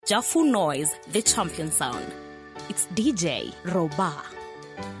Jafu Noise, the champion sound. It's DJ Roba.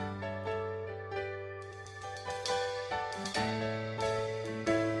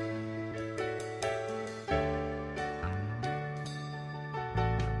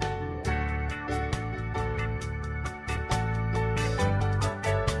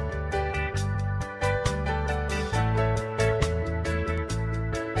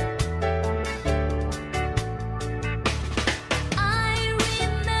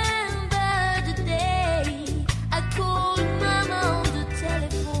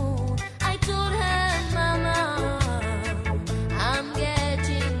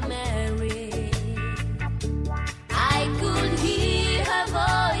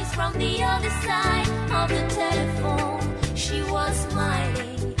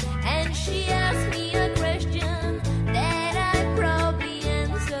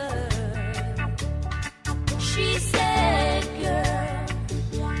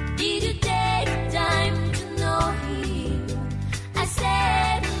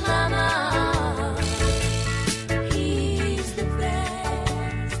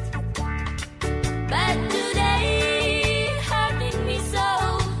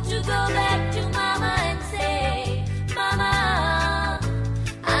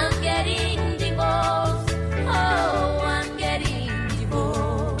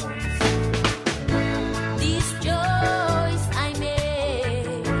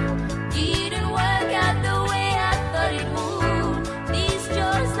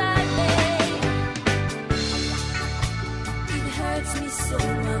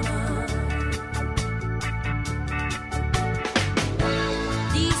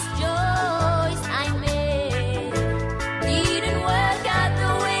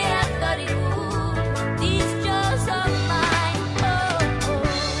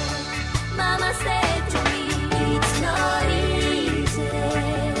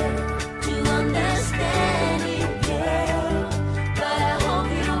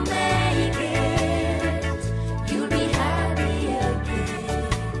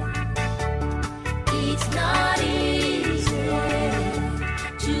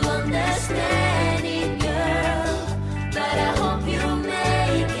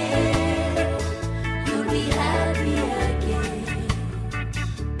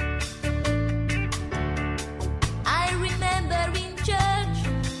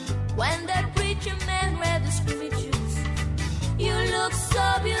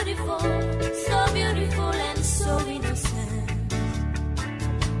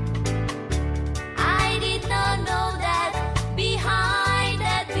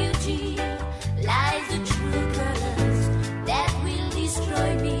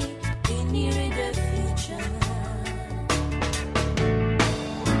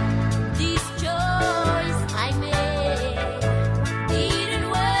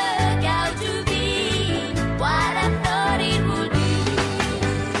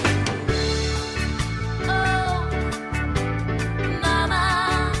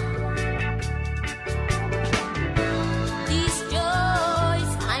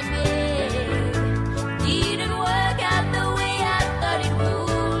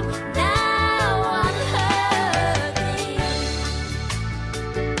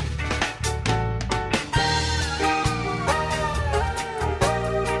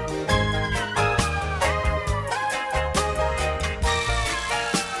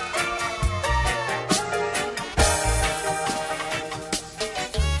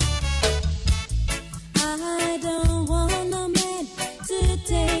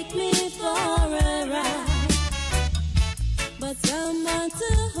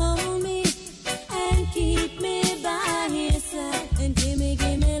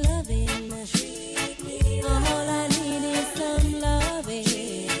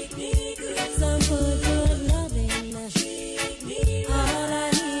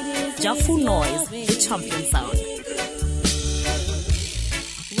 Jafu Noise, the champion sound.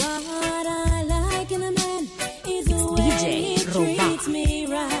 What I like in a man is It's DJ Roba.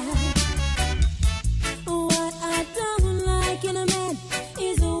 What I don't like in a man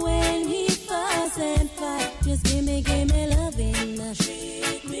is when he fuss and fight. Just give me loving.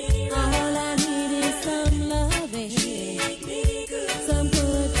 All I need is some loving. Some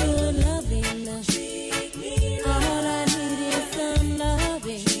good loving. All I need is some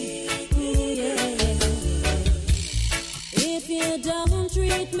loving.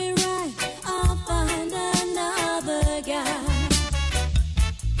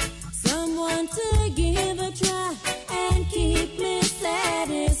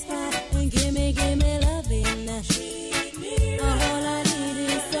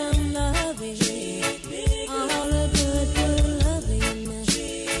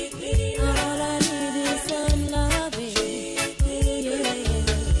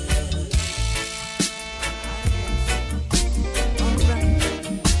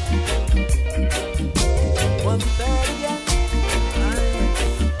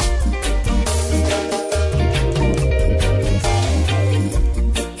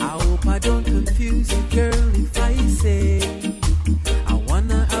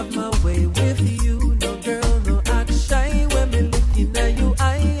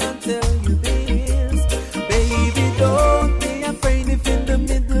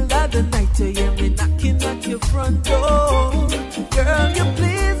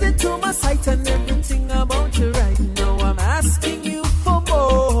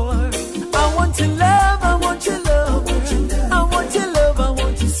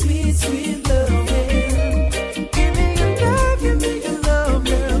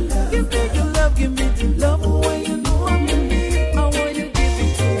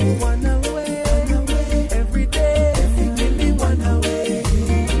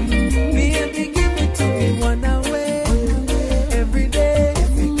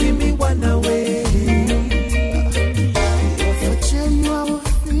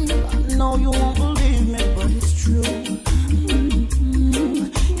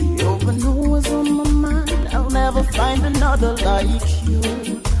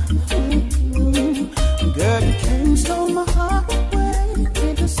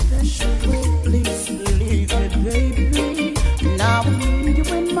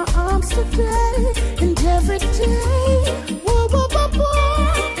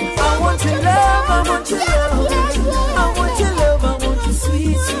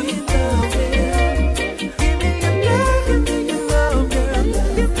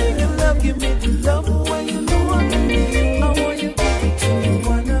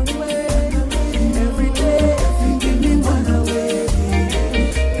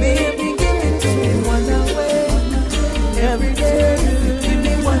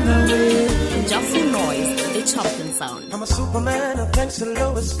 sound. I'm a Superman, thanks to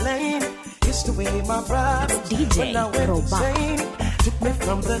Lois Lane. It's the way my problems DJ when I went Robot. insane. Took me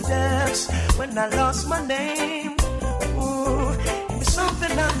from the depths when I lost my name. Ooh, it's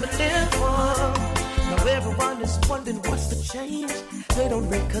something I'm to live for. Now everyone is wondering what's the change. They don't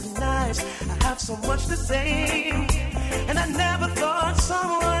recognize I have so much to say. And I never thought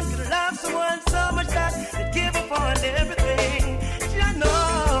someone could love someone so much that they'd give up on everything. I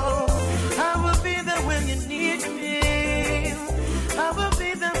know I will be there when you need me. I will be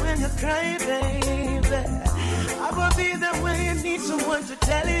there when you cry, baby. I will be there when you need someone to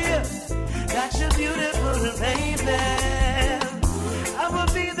tell you that you're beautiful, baby. I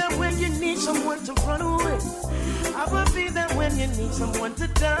will be there when you need someone to run with. I will be there when you need someone to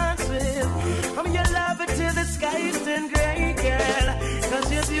dance with. From your lover till the skies turn gray, girl. Cause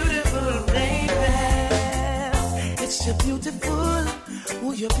you're beautiful, baby. It's you're beautiful.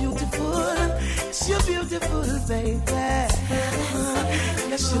 Oh, you're beautiful. It's you're beautiful, baby.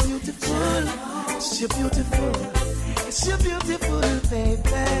 Yes, you're beautiful. It's you're beautiful. It's you're beautiful,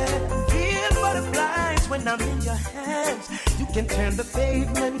 baby. Feel butterflies when I'm in your hands. You can turn the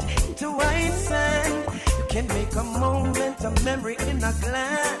pavement into white sand. You can make a moment, a memory in a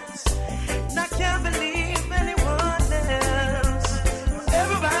glance. And I can't believe anyone else.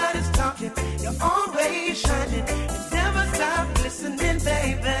 Everybody's talking, you're always shining. You never stop listening,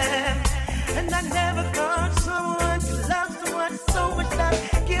 baby. And I never thought someone could love someone so much that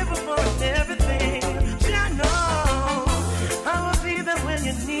give up on everything. I know I will be there when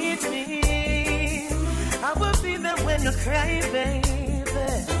you need me. I will be there when you cry, baby.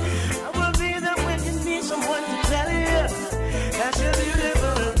 I will be there when you need someone to tell you that you're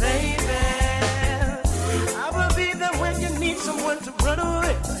beautiful, baby. I will be there when you need someone to run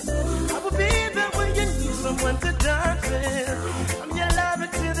away. I will be there when you need someone to dance with. I'm your lover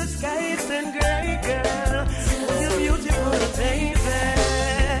till the skies turn gray, girl. You're beautiful, baby.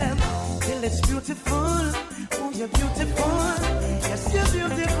 Till it's beautiful. Oh, you're beautiful. Yes, you're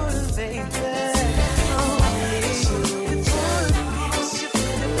beautiful, baby. Oh, yes, you're beautiful. Yes, you're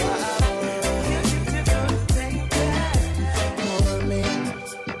beautiful. You're beautiful, baby. Hold me.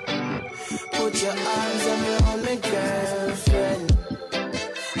 Put your arms around me, girlfriend.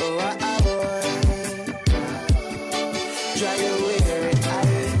 Oh, try to wear it,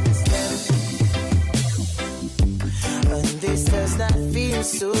 and this does not feel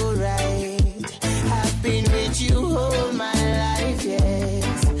so right. I've been with you all my life,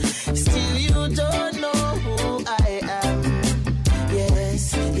 yes. Still you don't know who I am.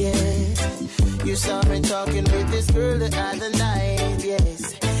 Yes, yes. You saw me talking with this girl the other night,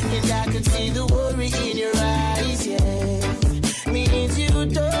 yes. And I could see the worry in your eyes, yes. Means you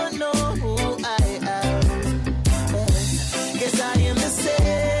don't know who I am. Yes, I am the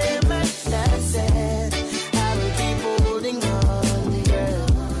same man that said I will keep holding on, girl.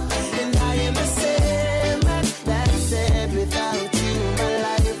 And I am the same man that said without you my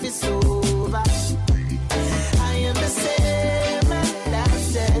life is over. I am the same man that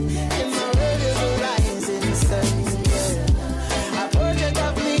said in my world is a rising sun, girl. A portrait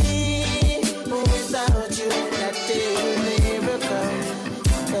of me, but without you that day will never come,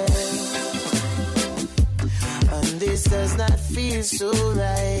 and this does not feel so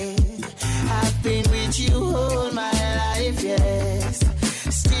right. I've been with you all my life, yes.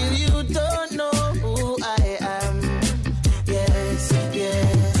 Still you don't know who I am. Yes,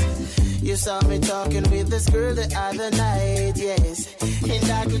 yes. You saw me talking with this girl the other night, yes.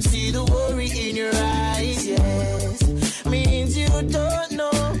 And I could see the worry in your eyes, yes. Means you don't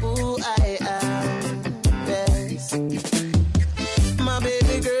know who I am. Yes. My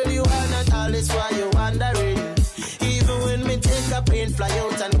baby girl, you are not all this while you're wondering. Even when me take a plane, fly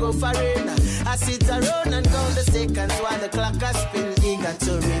out and go for it, I sit around and count the seconds while the clock has spin, eager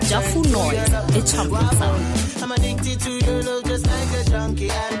to return. Jafu Noise, the champion sound. I'm addicted to your love just like a junkie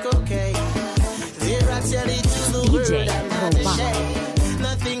and cocaine. There I tell it to the DJ world I'm not Robot. ashamed.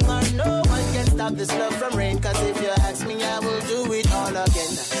 Nothing or no one can stop this love from rain. Cause if you ask me, I will do it all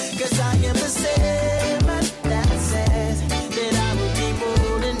again. Cause I am the same man that says that I will keep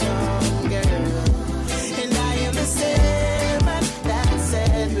holding on, girl. And I am the same man that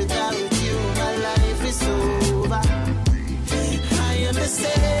said without you my life is over. I am the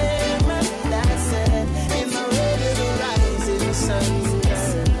same man that said in my way to the rising sun,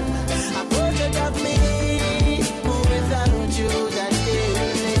 girl. A portrait of me, who without you that day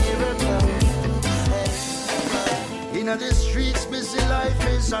will never come. In the streets, busy life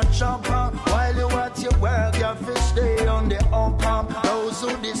is a chopper. While you at your work, you have to stay on the upper. Those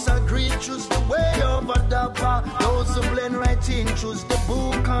who disagree choose the way of a dapper. Those who blend right in choose the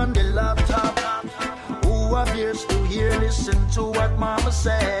book on the laptop. Who you have ears to hear, listen to what mama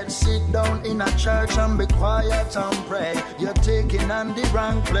said. Sit down in a church and be quiet and pray. You're taking on the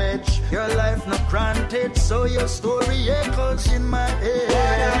wrong pledge. Your life not granted, so your story echoes in my head.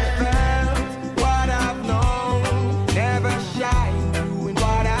 What I've felt, what I've known, never shine doing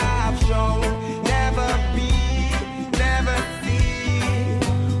what I've shown. Never be, never see.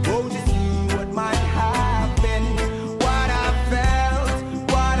 Oh, to see what might happen. What I've felt,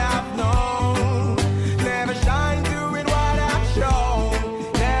 what I've known, never shine doing what I've shown.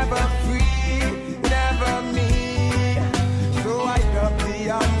 Never free, never me. So I love the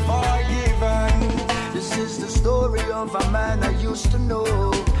unforgiven. This is the story of a man I used to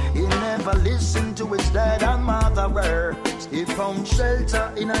know. He never listened to his dad and mother words. He found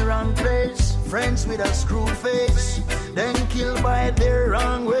shelter in a wrong place. Friends with a screw face, then killed by their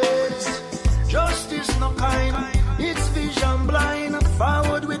wrong ways. Justice no kind, it's vision blind.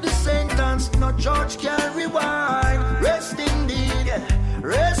 Forward with the sentence, no judge can rewind. Rest indeed,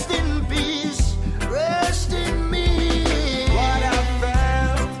 rest in peace, rest in me. What I've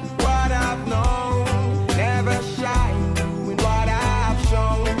felt, what I've known, never shine doing what I've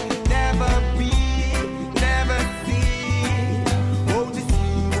shown. Never be, never see. Oh, to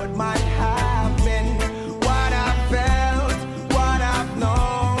see what might happen. What I've felt, what I've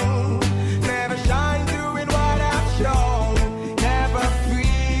known, never shine doing what I've shown. Never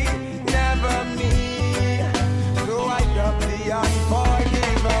free, never me. So I love the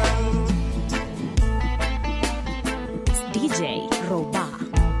unforgiven. It's DJ Roba.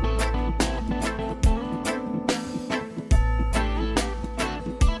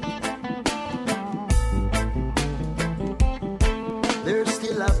 There's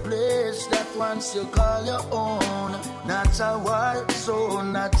still a place that once you call your own. Not a war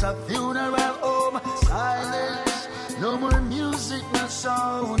zone, not a funeral home. Silence, no more music, no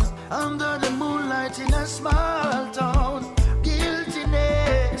sound. Under the moonlight in a small town.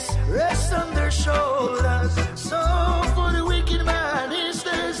 Guiltiness rests on their shoulders. So for the wicked man, his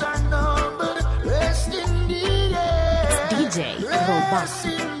days are numbered. Rest in the air. DJ Rest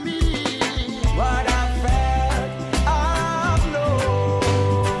Roba. in me. What I felt, I've known.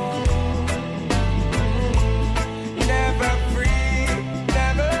 Never free,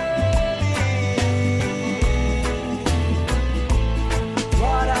 never leave.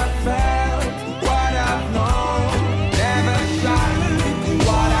 What I felt, what I've known, never shine.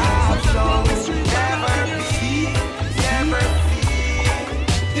 What I've shown, never be, never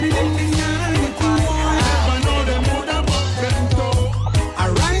I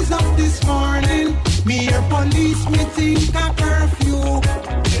rise up this morning, me a police me think a curfew.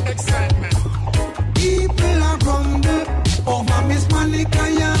 Excitement. People are grumble over Miss Monica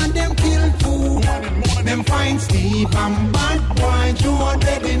and them kill two. Them find Steve and bad boy Joe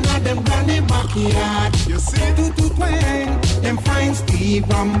dead in a them granny backyard. You see? To twang, them find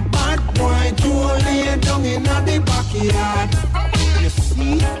Steve and bad boy Joe lay down in a the backyard. You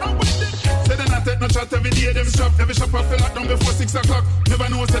see? Say they not take no shot every day, them shop. Every shop I fill up down before 6 o'clock. Never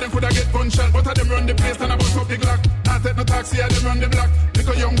know, say them coulda get gunshot. But of them run the place and I bust up the Glock. Not take no taxi, I them run the block.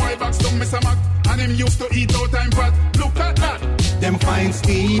 Little young boy box down Mr. Mac. And him used to eat out time fat. Look at that. Them find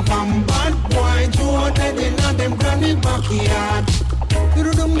Steve and bad boy Joe dead in a them granny backyard.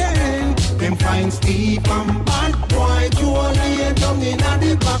 Them find Steve and bad boy Joe lay down in a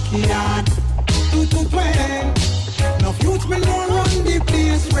the backyard. To twang. No youths me no run the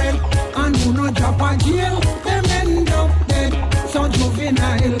place red. And who no drop a jail, them end up dead. So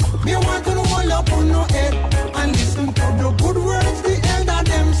juvenile, me want to roll up on no head and listen to the good words the elder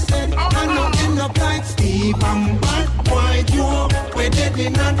them said. And no end up like Steve and bad boy Joe, we dead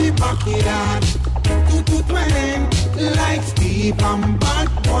in the backyard. To twang, like Steve and bad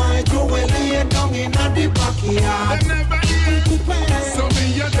boy Joe, we lay down in the backyard. Them never hear. So me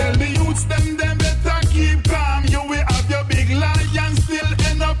you tell the youths them better keep calm. You will have your big lion still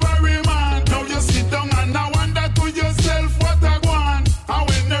end up a remand. Now you sit down and I wonder to yourself what I want. And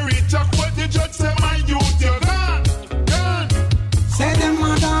when they reach a court, the judge say my youth you're gone, gone. Say them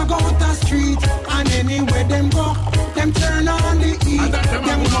mother go out the street and anywhere them go, them turn on the heat.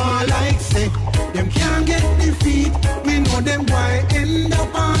 Them go like say them can't get defeat. We know them boy end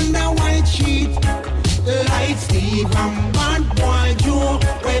up on the white sheet. Like Steve and bad boy Joe,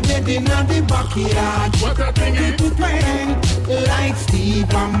 we dead in the backyard. What a thing is. To twang, like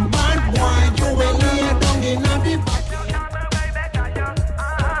Steve and bad boy Joe, we lay down in the backyard.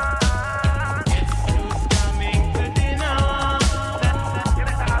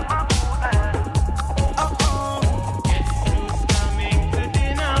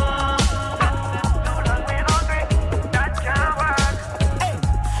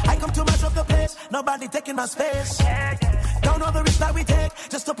 Nobody taking my space. Don't know the risk that we take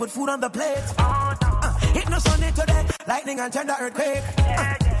just to put food on the plate. Hit no Sunday today, lightning and turn the earthquake.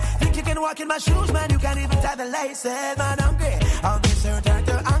 Think you can walk in my shoes, man, you can't even tie the laces. Man, I'm great. Hungry soon turn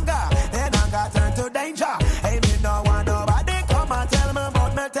to anger, then anger turn to danger. Hey, me no want nobody come and tell me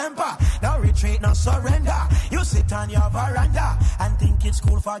about my temper. No retreat, no surrender. You sit on your veranda and think it's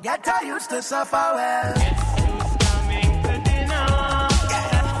cool, forget I used to suffer well. Coming to dinner.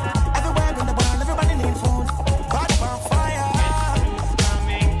 Yeah. Everywhere in the world, everybody need food. God on fire.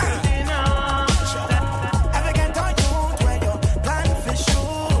 Coming to dinner. Ever get on youth where you plan for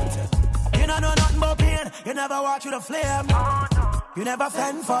shoot? You don't know nothing but pain. You never walk through the flame. You never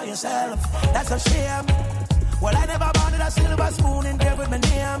fend for yourself. That's a shame. Well, I never wanted a silver spoon engraved with my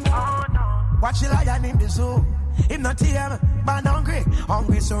name. Watch the lion in the zoo. Him not tame, man hungry.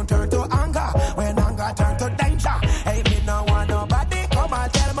 Hungry soon turn to anger. When anger turn to danger. Hey, me no want nobody come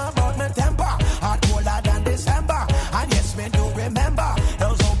and tell me about my temper. Hard colder than December. And yes, me do remember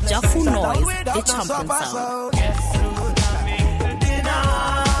those old places. Jafu Noise, without the champion supper, sound. so yes, coming to dinner.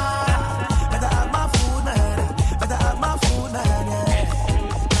 Better have my food, man. Better have my food, man. Yeah.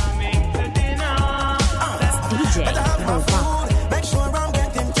 Coming to dinner. DJ Better have my Robot. food. Make sure I'm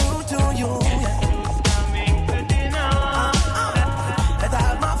getting through to you. Coming to dinner. Better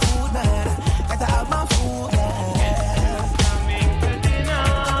have my food, man. Better have my food, yeah. Coming to dinner.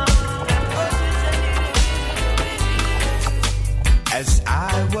 As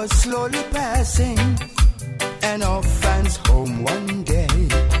I was slowly passing an orphan's home one day,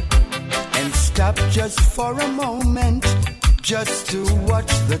 and stopped just for a moment, just to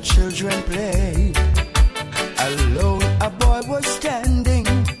watch the children play. Alone a boy was standing,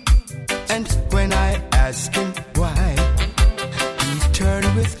 and when I asked him why, he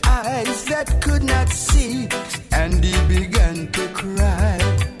turned with eyes that could not see, and he began to cry.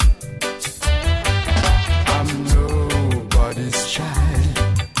 I'm nobody's child.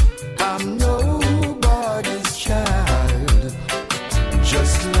 I'm nobody's child.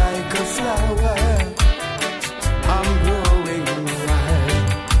 Just like a flower, I'm growing wild.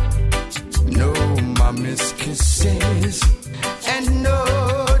 No mommy's kisses and no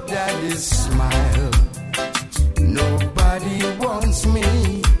daddy's smile. Nobody wants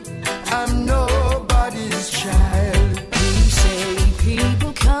me. I'm nobody's child. You say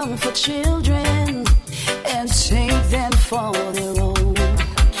people come for children and take them for their own,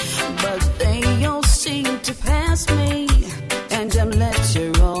 but they all seem to pass me, and I'm left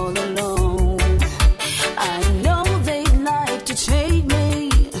here all alone. I know they'd like to take me,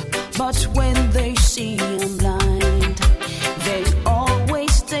 but when they see I'm blind, they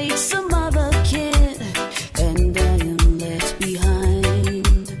always take some other kid, and I am left behind.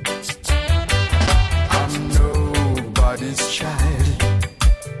 I'm nobody's child.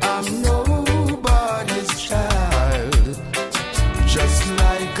 I'm nobody's child. Just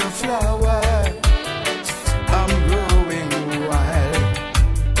like a flower, I'm growing wild.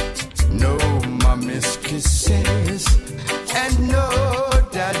 No mommy's kisses and no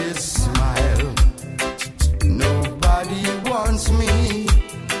daddy's smile. Nobody wants me.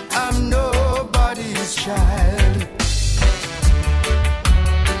 I'm nobody's child.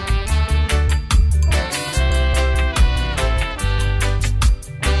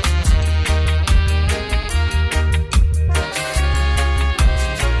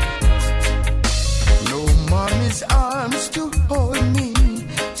 No mommy's arms to hold me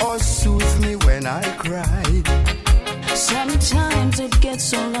or soothe me when I cry. Sometimes it gets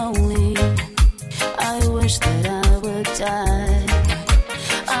so lonely, I wish that I would die.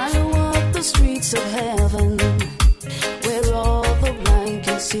 I walk the streets of heaven, where all the blind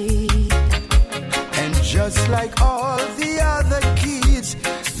can see. And just like all the other kids,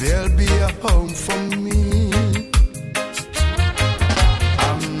 there'll be a home for me.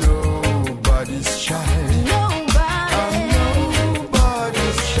 I'm nobody's child. I'm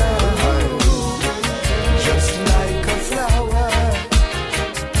nobody's child. Just like a flower,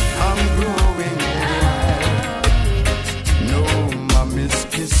 I'm growing wild. No mommy's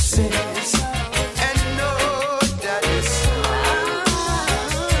kisses and no daddy's smile.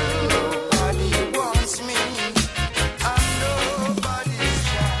 Nobody wants me.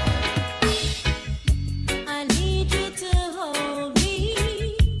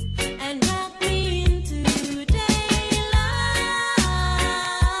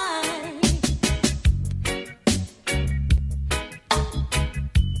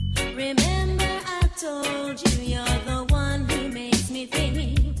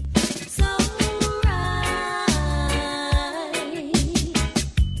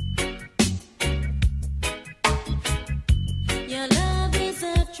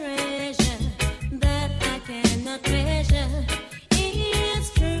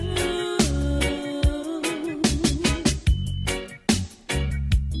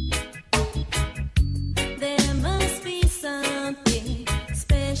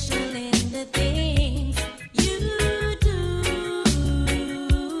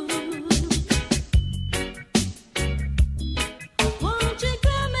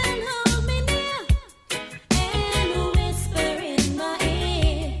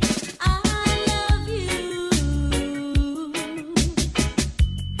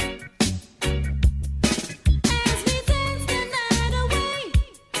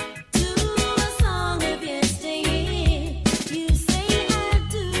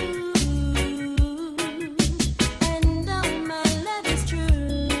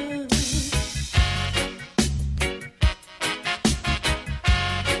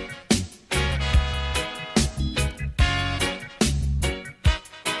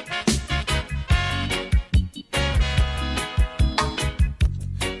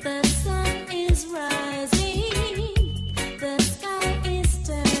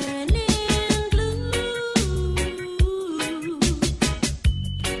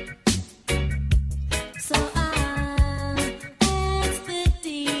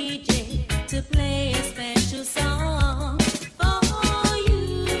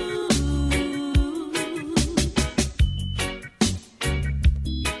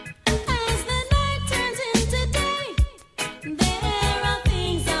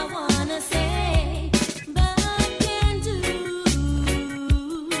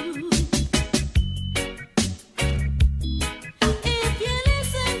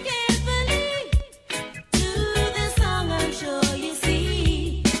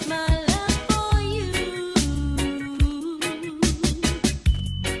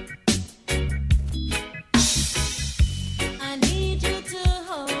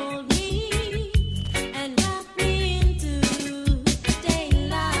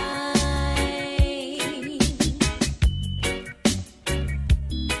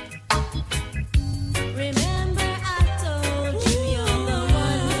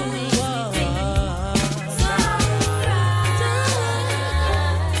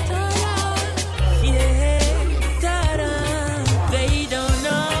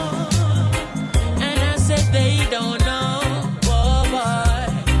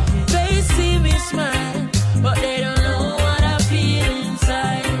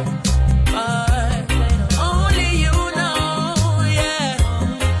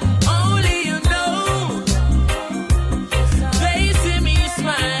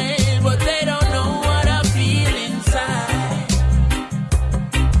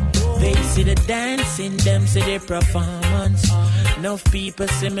 performance. Enough people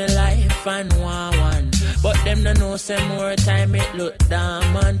see me life and want one, but them no know say more time it look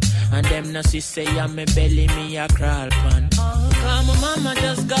dormant. And them no see say I'm me belly me a crawl pan. Cause my mama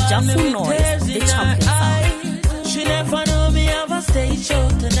just got me with tears in her eyes. She never know me have a stage show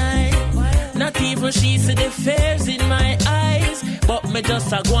tonight. Not even she see the fears in my eyes. But me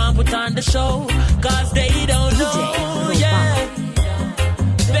just a go and put on the show. Cause they don't know, yeah.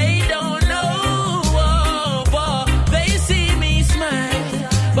 They don't know, oh, but they see me smile.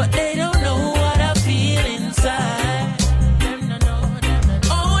 But they don't know what I feel inside.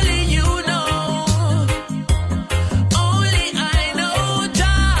 Only you know. Only I know,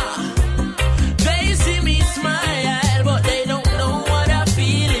 Jah. They see me smile, but they don't know what I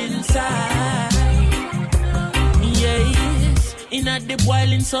feel inside. Yes, in at the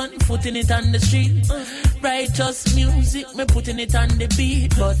boiling sun, putting it on the street. Righteous music, me putting it on the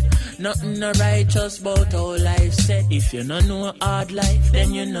beat. But nothing no righteous about how life set. If you don't know hard life,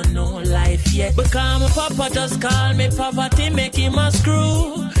 then you don't know life yet. Because my papa just call me poverty, make him a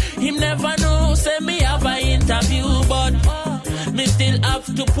screw. Him never know, say me have an interview. But me still have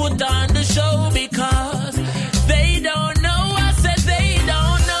to put on the show. Because they don't know, I said they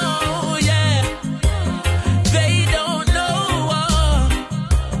don't know, yeah. They don't know,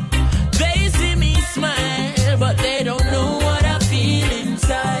 they see me smile, but they don't know what I feel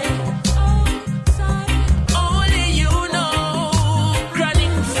inside. Only you know,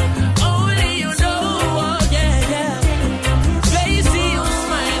 Chronixx. Only you know, yeah, yeah. They see you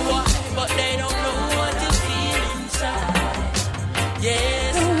smile, but they don't know what you feel inside.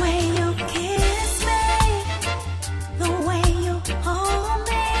 Yes. The way you kiss me, the way you hold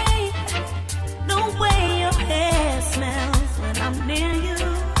me, the way your hair smells when I'm near you.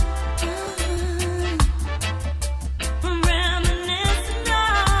 I'm reminiscing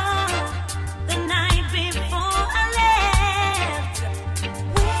of the night before I left.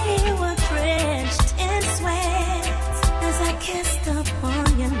 We were drenched in sweat as I kissed upon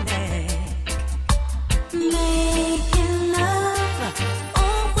your neck. Making love,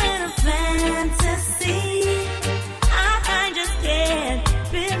 oh, what a fantasy. I just can't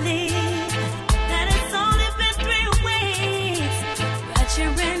believe that it's only been 3 weeks that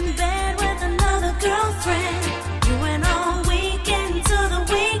you're in bed with another girlfriend. You went all weekend to the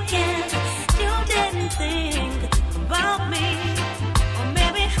weekend. You didn't think about me, or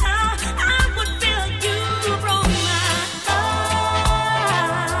maybe how I would feel. You broke my heart.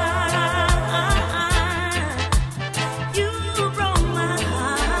 You broke my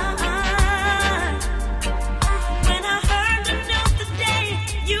heart. When I heard the news today,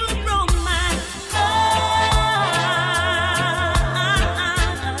 you broke my heart.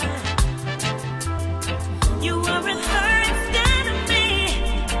 You were with her instead of me.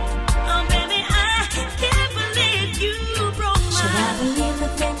 Oh, baby, I can't believe you broke my heart. Should I believe the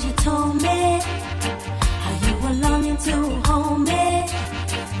things you told me? How you were longing to hold me?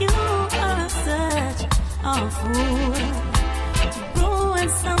 You are such a fool to ruin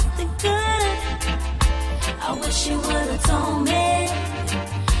something good. I wish you would have told me.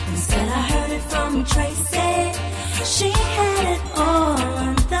 Instead, I heard it from Tracy. She had it all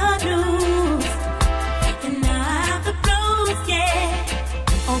on the news, and now I have the blues,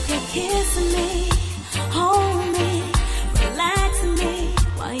 yeah. Okay, kissing me, hold me, relaxing me,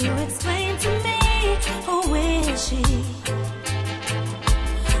 while you explain to me who is she?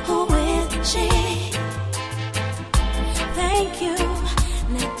 Who is she? Thank you.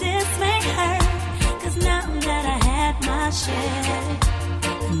 Now this may hurt, 'cause now that I had my share,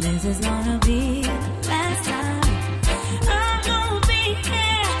 and this is gonna be the last time I'm gonna be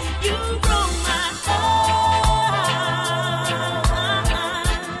here. You broke my heart.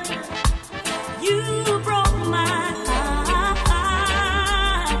 You broke my heart.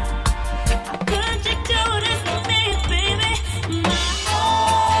 How could you do this to me, baby? My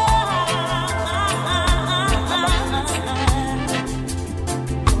heart.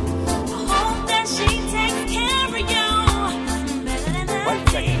 I hope that she takes care of you better than I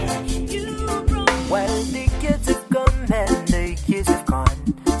did. You broke. Well, the kids have come and the kids have gone.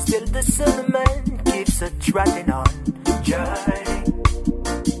 Still the cinnamon keeps a trotting on.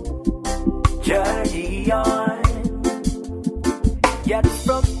 Journey on. Yet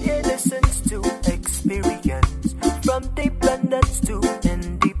from innocence to experience, from dependence to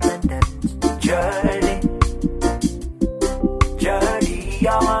independence. Journey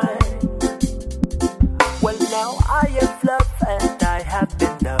on. Well, now I have loved and I have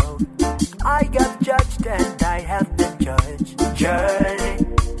been loved. I have judged and I have been judged.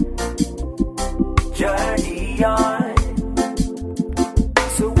 Journey on.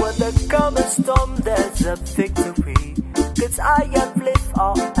 So when there comes a storm, there's a victory, 'cause I have lived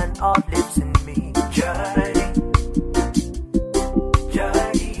all and all lives in me. Journey,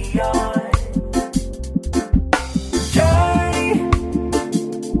 journey on. Journey,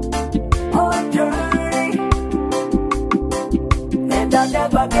 oh journey. And I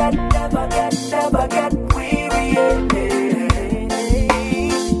never get weary.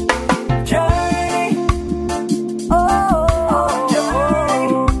 Journey, oh journey.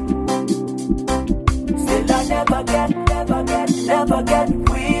 Still I never get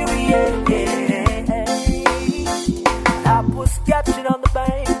weary. I was captured on the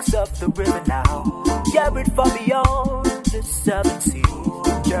banks of the river now, carried far beyond the seven seas.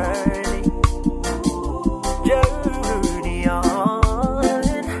 Journey, journey on.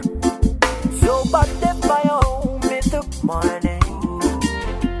 So I left my home in the morning.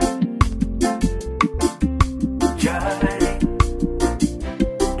 Journey,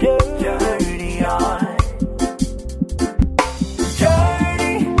 journey on.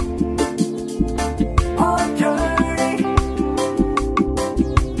 Journey, oh journey.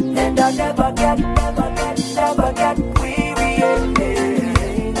 And I never get weary.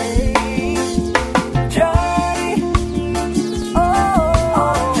 Journey, oh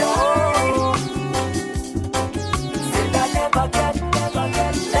journey. Still I never get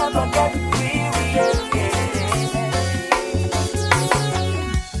weary.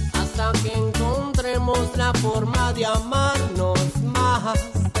 Hasta que encontremos la forma de amarnos más.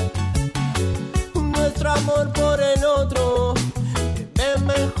 Nuestro amor por el otro debe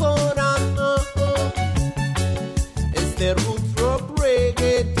mejorar. Este roots rock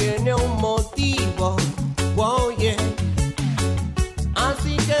reggae tiene un motivo, wow, yeah.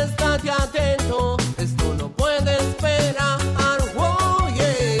 Así que estate atento, esto no puede esperar, wow,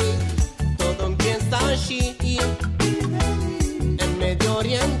 yeah. Todo empieza allí, en Medio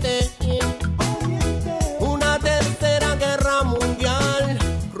Oriente. Una tercera guerra mundial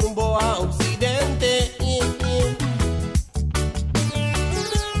rumbo a Occidente.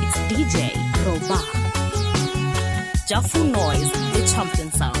 It's DJ Robot. Jafu Noise, the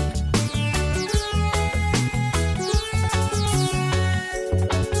champion sound.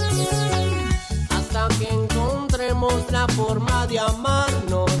 Hasta que encontremos la forma de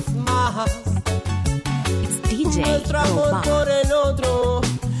amarnos más. It's DJ Nuestro amor Robot. por el otro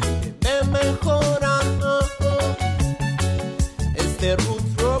debe mejorar. Este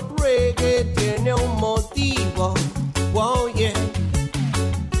roots rock reggae tiene un motivo, wow, yeah.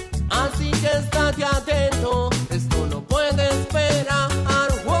 Así que estate atento, esto no puede esperar,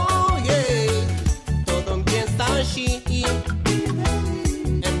 wow, yeah. Todo empieza allí,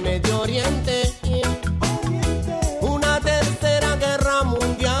 en Medio Oriente. Una tercera guerra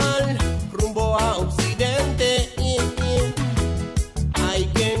mundial rumbo a Occidente. Hay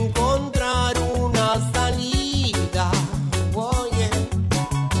que encontrar una salida, oh yeah.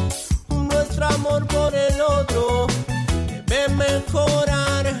 Nuestro amor por el otro debe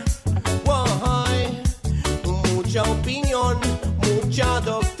mejorar, oh, mucha opinión, mucha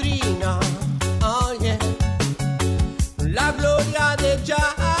doctrina, oh yeah. La gloria de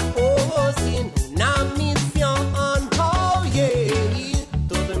Jah, oh, sin una misión, oh yeah.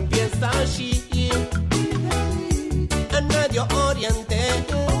 Todo empieza allí, en Medio Oriente.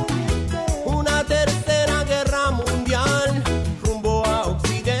 Una tercera guerra mundial rumbo a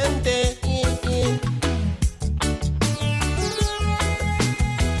Occidente.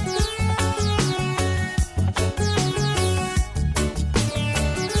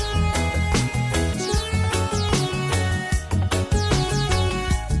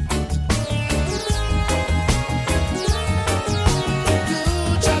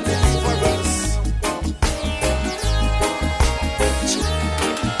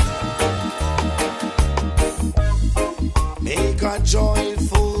 Make a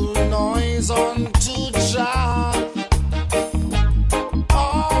joyful noise unto Jah,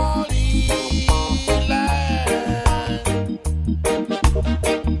 all ye land.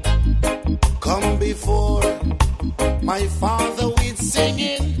 Come before my Father with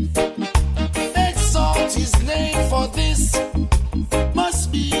singing, exalt His name, for this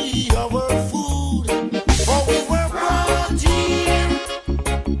must be our food. For we were brought here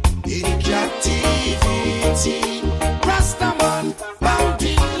in captivity. Rastaman, bound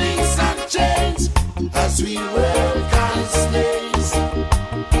in links and chains, as we work as slaves.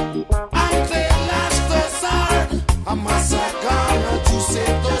 And they lashed us hard, a massacre to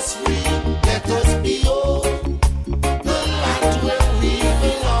set us free. Let us behold the land where we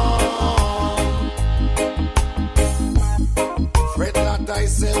belong. Fret not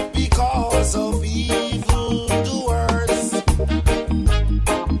thyself because of evil doers,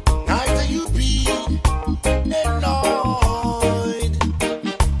 neither you be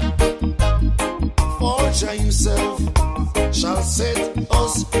Jah himself shall set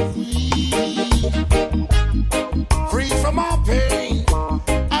us free. Free from our pain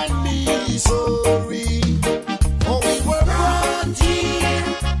and misery. For we were brought here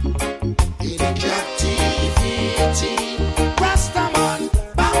in captivity. Rastaman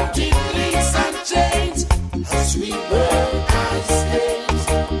bound in links and chains as we were as slaves.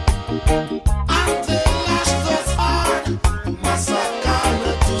 And they lashed us hard,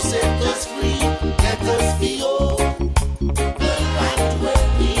 massacred to set us free. Let us be home, the land where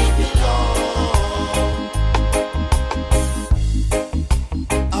we belong.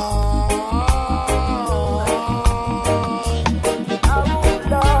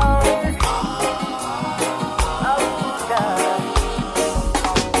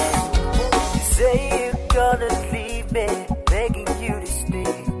 Say you're gonna leave me, begging you to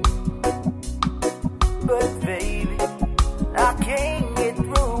stay. But baby, I can't get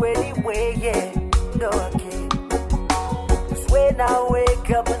through anyway, yeah. No, I can't. 'Cause when I wake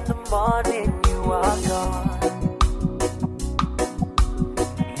up in the morning, you are gone.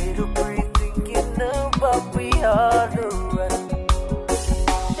 Little breathe thinking about we are the run.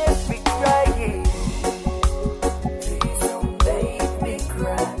 Let me cry, yeah. Please don't make me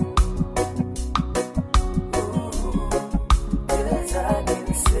cry. Cause I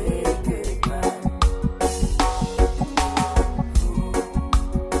didn't say goodbye.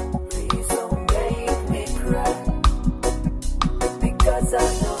 Please don't make me cry. Because I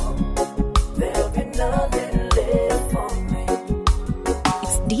know there'll be nothing left for me.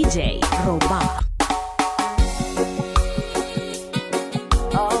 It's DJ Robak.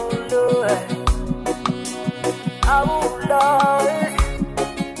 Oh Lord, oh Lord,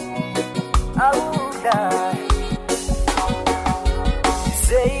 oh Lord. You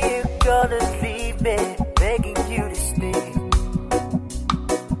say you're gonna leave me, begging you to stay.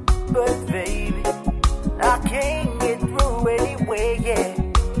 But baby, I can't get through anyway, yeah.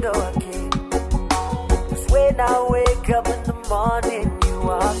 No, I can't. 'Cause when I wake up in the morning, you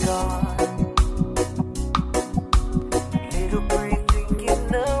are gone. Little breathe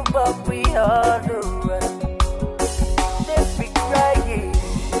thinking about we are the run. Let me cry, yeah.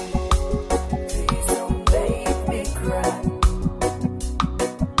 Please don't make me cry.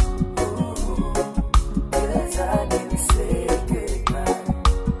 Cause I didn't say goodbye.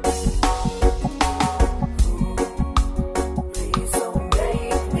 Please don't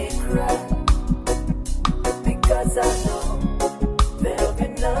make me cry. Because I know there'll be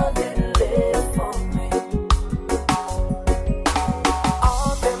nothing left for me.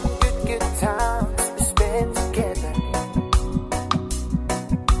 All them good times we spent together.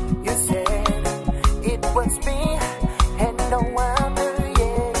 You said it was me and no other,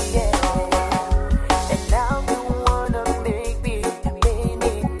 yeah, yeah. And now you wanna make me pain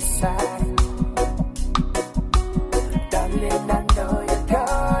inside. Darling, I know you're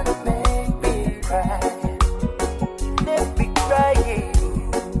gonna make me cry. Let me cry, yeah.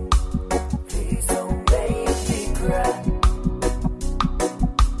 Please don't make me cry.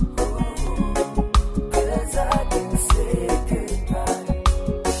 Cause I didn't say goodbye.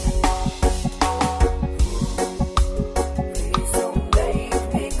 Please don't make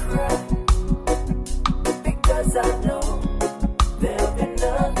me cry. Because I know there'll be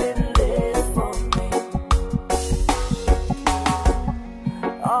nothing left for me.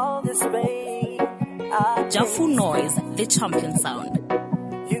 All this pain I Jafu Noise, the champion sound.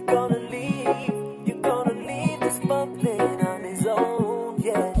 You're gonna leave this bumping on his own,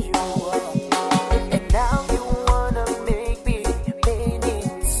 yes you are. And now you wanna make me pain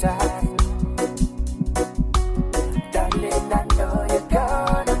inside. Darling, I know you're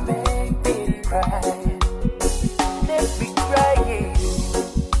gonna make me cry. Let me cry, yeah.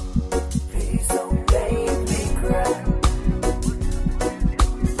 Please don't make me cry.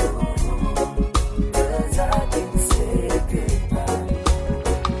 Cause I didn't say goodbye.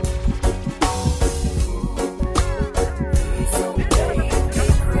 Please don't make me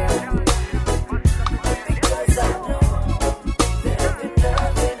cry. Because I know there'll be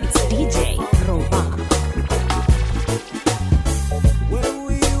nothing It's DJ Robak. Where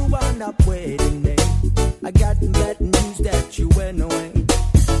were you on that wedding day? I got that news that you went away.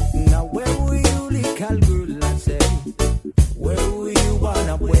 Now where were you, little girl? I say, where were you on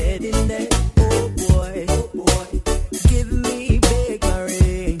that wedding day? Oh boy, give me big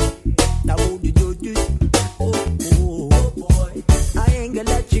ring. Now would you do? Oh boy, I ain't gonna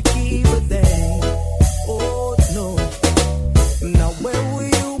let you keep it there. Oh no. Now where were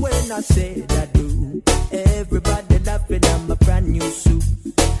you when I said I do? Everybody laughing at my brand new suit.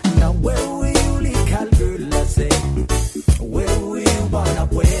 Now where were you, little girl? I say, where were you on a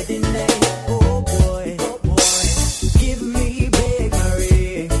wedding day? Oh boy,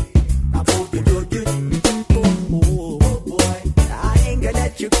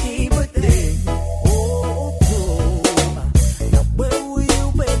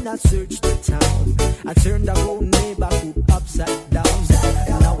 when I searched the town. I turned the whole neighborhood upside down.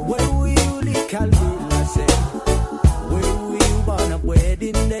 Now where will you live, girl? I said, where will you on a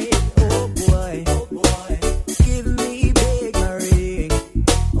wedding day? Oh boy, give me big ring.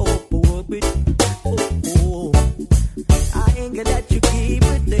 Oh boy, oh, I ain't gonna let you keep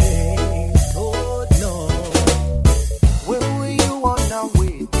it there. Oh no. Where were you on our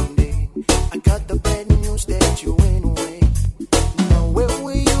wedding day? I got the bad news that you went away. Now where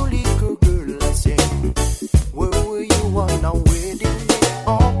were you, little girl? I said, where were you on our wedding day?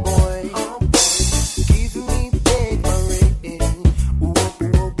 Oh boy, give me back my ring.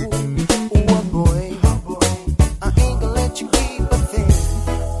 Oh boy, I ain't gonna let you keep a thing.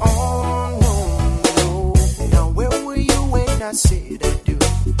 Oh no. Now where were you when I said I do?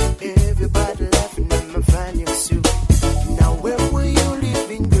 Everybody laughing at my fine suit. Now where were you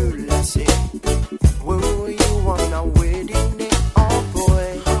living, girl? I said, where were you on our wedding day? Oh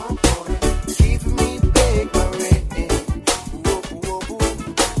boy, give me back my ring.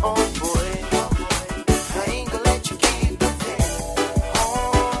 Oh boy, I ain't gonna let you keep the thing. Oh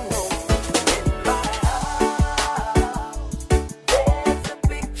no. In my house, there's a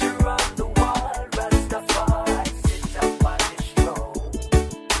picture on the wall. Rastafari sit up on his throne.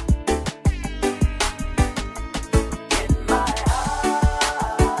 In my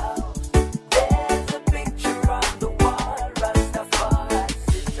house, there's a picture on the wall. Rastafari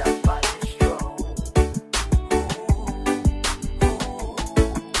sit up on his throne.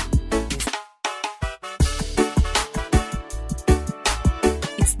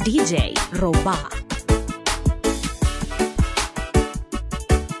 It's DJ Roba.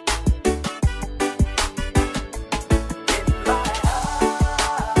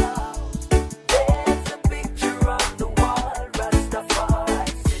 There's a picture on the wall. Rastafari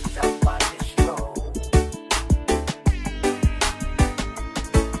sit up on his throne.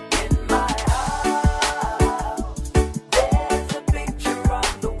 In my house, there's a picture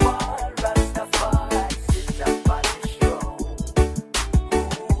on the wall. Rastafari sit up on his throne.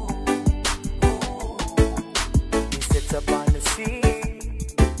 He sits upon the sea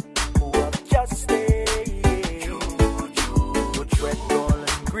of justice, with red, gold,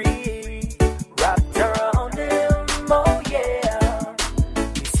 and green wrapped around him. Oh yeah,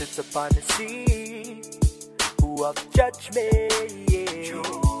 he sits upon the sea of judgment,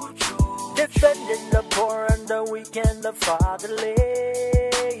 defending the poor and the weak and the fatherless.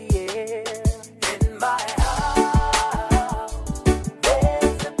 In my house,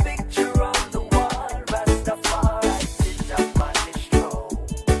 there's a picture on the wall. Rastafari sit up on his throne.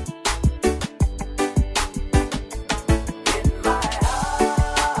 In my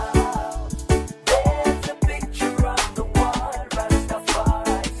house, there's a picture on the wall.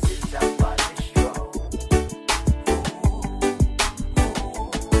 Rastafari sit up on his throne.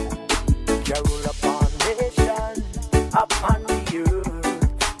 Jah rule upon nation, upon the earth.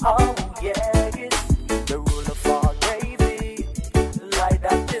 Oh yes, the ruler for David, light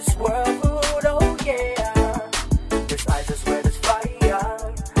up this world. Oh yeah, his eyes is red as fire.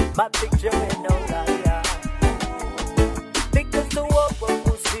 My picture ain't no liar. Because the world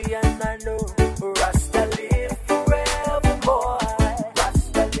will see and I know Rasta live forevermore.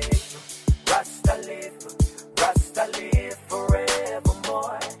 Rasta live, Rasta live, Rasta live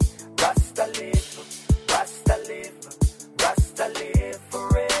forevermore. Rasta live, Rasta live, Rasta live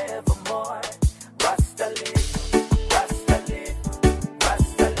forevermore. Rasta live, Rasta live,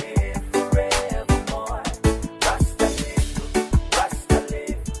 Rasta live forevermore. Rasta live, Rasta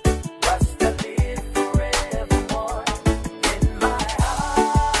live, Rasta live forevermore. In my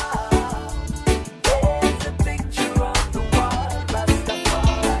house, there's a picture on the wall.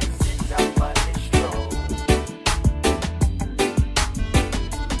 Rastafari sit up on his throne.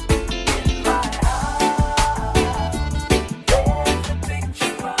 In my house, there's a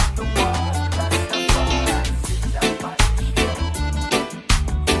picture on the wall. Rastafari sit up on his throne.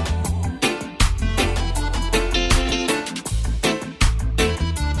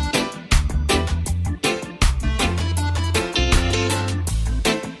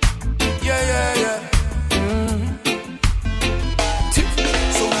 Yeah.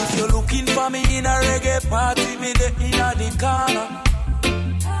 So if you're looking for me in a reggae party, me there in the corner.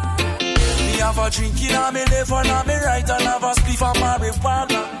 Me have a drink in a me left and a me right and have a spliff of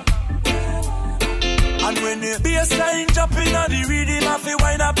marijuana. And when the bassline drop in a the rhythm, I feel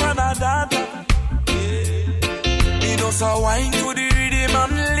wind up and a dance. Me just a wine to the rhythm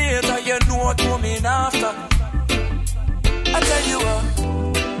and later you know what coming after. I tell you what,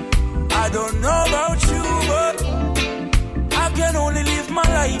 I don't know about you, but I can only live my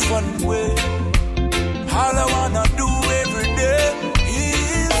life one way. All I wanna do every day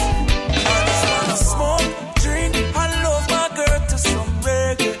is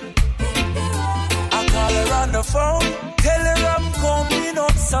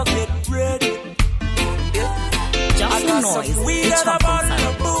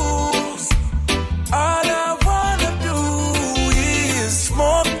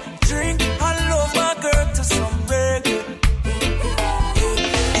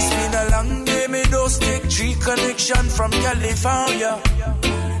from California.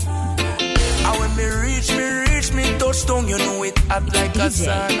 And when me reach me touchdown, you know it hot like a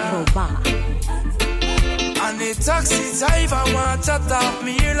sauna. And the taxi driver want to talk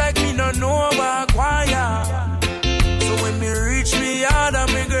me here like me no know about choir. So when me reach me yard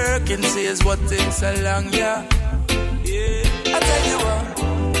and me girl can say is what takes so long, yeah. I tell you what,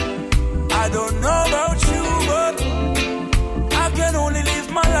 I don't know about you, but I can only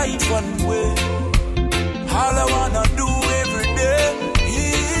live my life one way. All I wanna do every day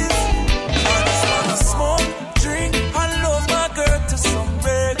is I just wanna smoke, drink, and love my girl to some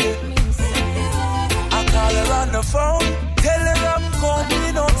reggae. I call her on the phone, tell her I'm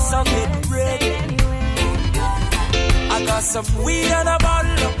coming out, so get ready. I got some weed and a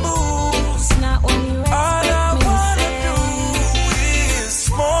bottle of booze. All I wanna do is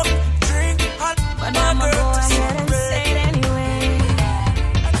smoke, drink, and my girl to some reggae.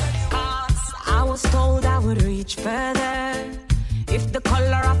 I was told I would reach further if the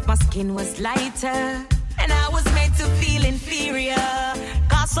color of my skin was lighter, and I was made to feel inferior,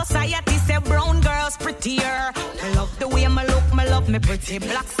 cause society said brown girls prettier. I love the way I look, I love me pretty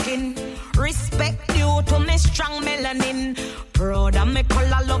black skin. Respect due to me strong melanin. Proud of me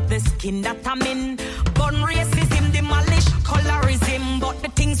color, love the skin that I'm in. Gun racism, demolish colorism. But the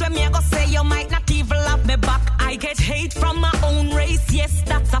things when me I go say, you might not even love me back. I get hate from my own race, yes,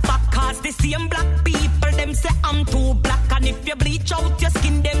 that's a fact. Cause the same black people, them say I'm too black. And if you bleach out your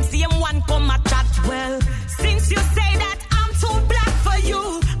skin, them same one come a chat. Well, since you say that I'm too black for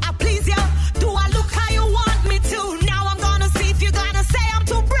you, I please you, do I look how you want me to? Now I'm gonna see if you're gonna say I'm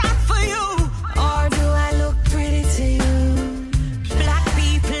too brown for you. Or do I look pretty to you? Black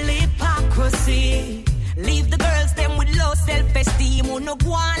people hypocrisy. Leave the girls them with low self-esteem. Who no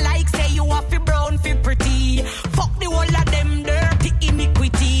go on like say you are fi brown fi pretty. Fuck the whole of them dirty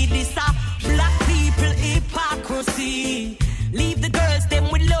iniquity. This a black people hypocrisy. Leave the girls them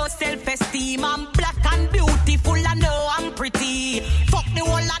with low self-esteem. I'm black and beautiful, I know I'm pretty. Fuck the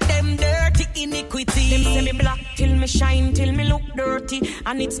whole of them dirty iniquity. Them say me black till me shine, till me look dirty.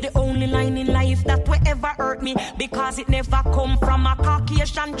 And it's the only line in life that will ever hurt me, because it never come from a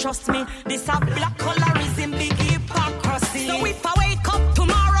Caucasian, trust me. This a black colorism, big hypocrisy. So if I wake up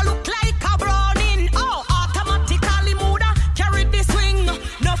tomorrow look like a browning, oh, automatically mood carry the swing.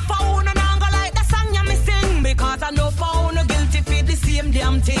 No phone and angle like the song you me sing, because I know phone guilty for the same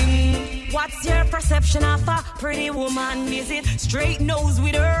damn thing. What's your perception of a pretty woman? Is it straight nose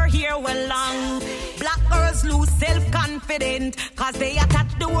with her hair well long? Black girls lose self-confidence cause they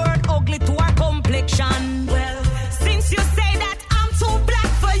attach the word ugly to her complexion. Well, since you say that I'm too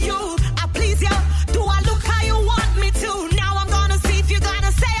black for you, I please you, do I look how you want me to? Now I'm gonna see if you're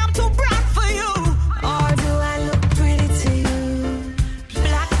gonna say I'm too brown for you. Or do I look pretty to you?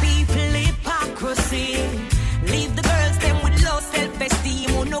 Black people hypocrisy. Leave the girls them with low self-esteem.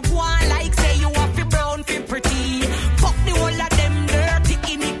 Who no go on like say you are fi brown fi pretty. Fuck the whole of them dirty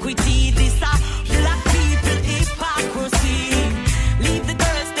iniquity. This a black people hypocrisy. Leave the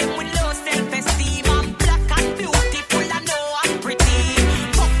girls them with low self-esteem. I'm black and beautiful, I know I'm pretty.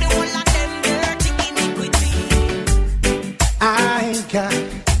 Fuck the whole of them dirty iniquity. I ain't got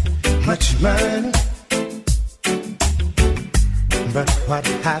much money, but what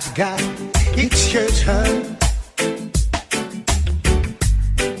I've got, it's your turn.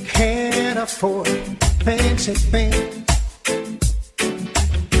 Can't afford fancy things.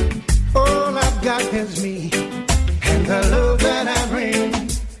 All I've got is me and the love that I bring.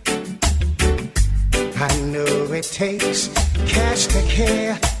 I know it takes cash to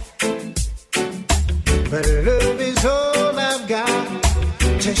care, but love is all I've got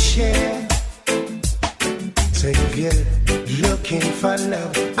to share. So if you're looking for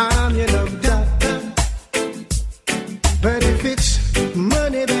love, I'm your love doctor. But if it's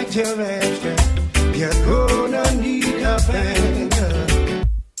money that you're after, you're gonna need a banker.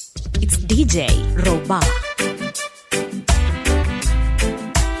 It's DJ Roba.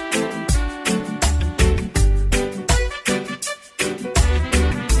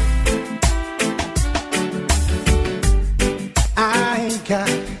 I ain't got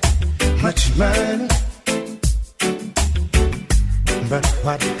much money, but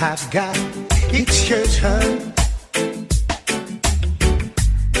what I've got, it's your turn.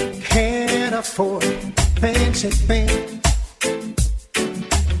 Can't afford fancy things.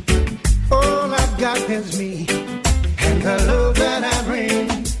 All I've got is me and the love that I bring.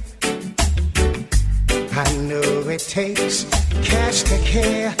 I know it takes cash to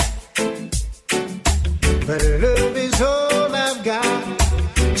care, but love is all I've got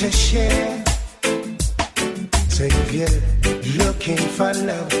to share. So if you're looking for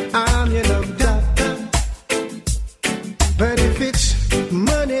love, I'm your love doctor.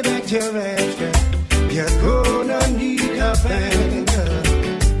 that you're after, you're gonna need a banker.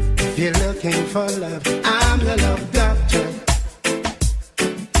 If you're looking for love, I'm the love doctor.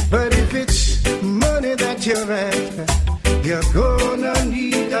 But if it's money that you're after, you're gonna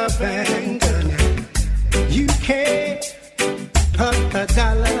need a banker. You can't put a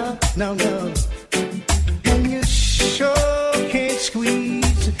dollar, no, and you sure can't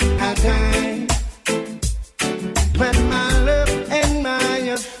squeeze a dime. But my love and my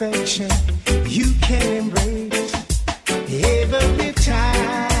affection, you can embrace every time.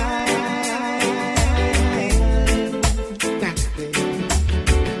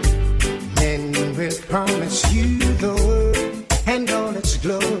 And we'll promise you the world and all its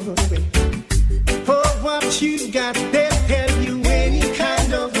glory. For what you got, they'll tell you any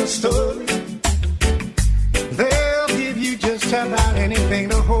kind of a story. They'll give you just about anything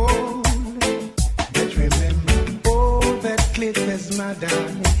to hold. But remember, oh, that cliff is my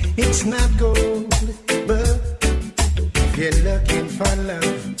darling. It's not gold, but if you're looking for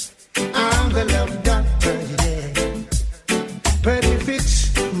love, I'm the love doctor, yeah. But if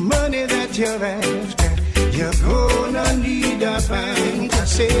it's money that you're after, you're gonna need a bank. I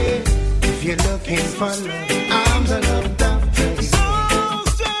say, if you're looking for love, I'm the love doctor, yeah.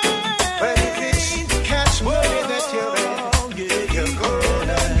 But if it's cash money that you're after, you're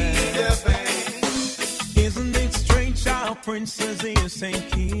gonna need a bank. Isn't it strange how princes is and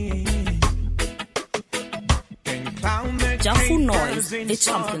kings can clown their Jafu Noise, the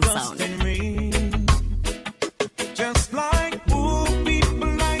champion sound. Just like poor people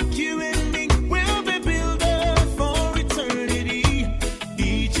like you and me will be builders for eternity.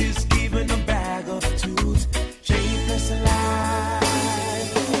 Each is given a bag of tools, shapeless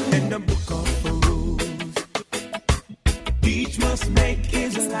alive in the book of rules. Each must make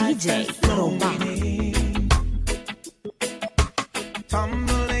his life DJ Roba.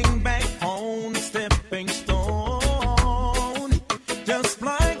 Tumbling back on the stepping stone. Just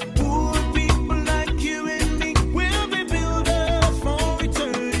like poor people like you and me will be builders for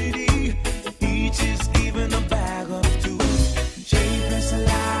eternity. Each is given a bag of tools, shapeless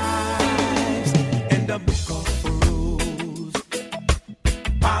lives in the book of rules.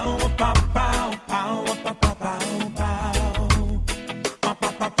 Pow, pow, pow, pow, pow, pow, pow, pow. Pow,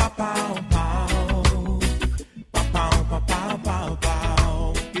 pow, pow, pow, pow, pow. Pow, pow,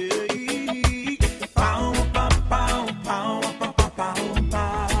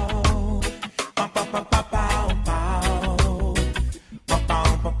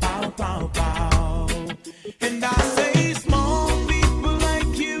 pow, pow, pow, pow. And I say small people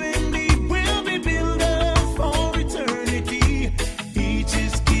like you and me will be builders for eternity. Each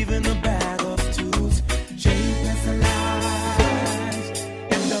is given a bag of tools, shapeless lives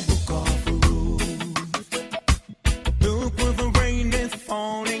in the book of rules. Look where the rain is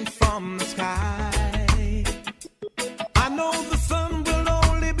falling from the sky. I know the sun will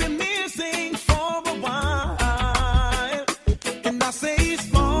only be missing for a while. And I say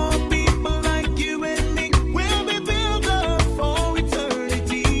small people like you and me will be builders for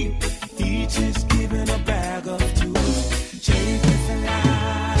eternity. Each is given a bag of tools, shapeless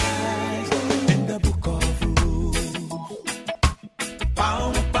lives in the book of rules.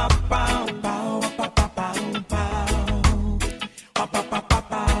 Pow, pow, pow, pow, pow, pow, pow, pow. Pow, pow, pow, pow,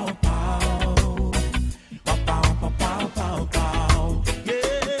 pow, pow. Pow, pow, pow, pow, pow, pow.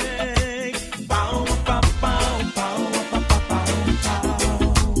 Yeah. Pow, pow, pow, pow, pow, pow, pow, pow.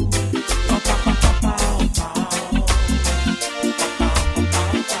 Pow, pow, pow, pow, pow,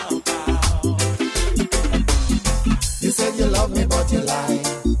 pow. You said you love me, but you lie.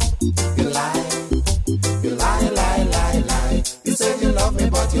 You lie. You lie, lie, lie, lie. You said you love me,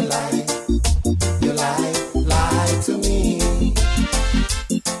 but you lie. You lie, lie to me.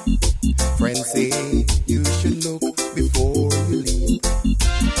 Friends say you should look before you leave.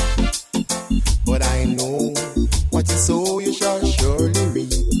 But I know what you sow, you shall surely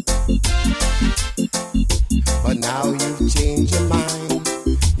reap. But now you've changed your mind.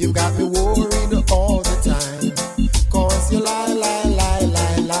 You've got me worried all the time. 'Cause you lie, lie, lie,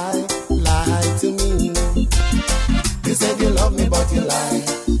 lie, lie, lie to me. You said you love me, but you lie.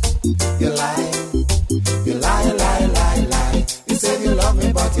 You lie. You lie, lie, lie, lie. You said you love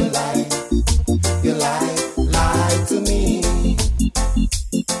me, but you lie. You lie, lie to me.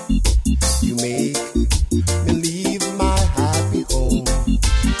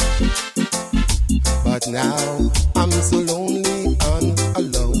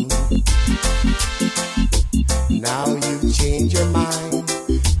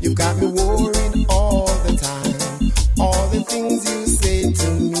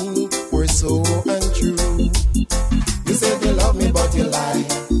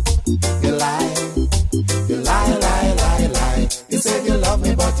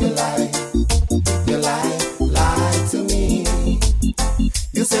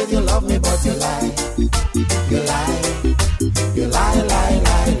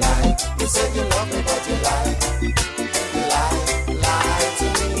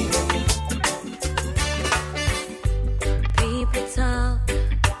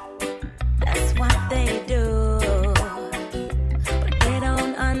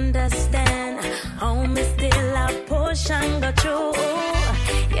 understand. Home is still a push and go through.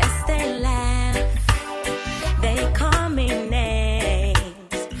 Yes, they laugh, they call me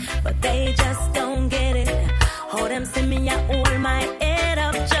names, but they just don't get it. How them see me, I hold my head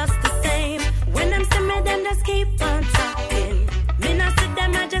up just the same. When them see me, them just keep on talking. Me not see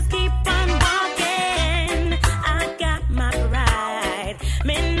them, I just keep on walking. I got my pride,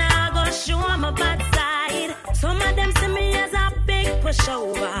 me not go show my bad side. Some of them see me as a big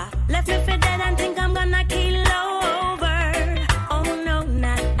pushover. Left me for dead and think I'm gonna kill over. Oh no,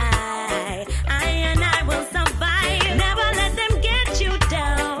 not I and I will survive. Never let them get you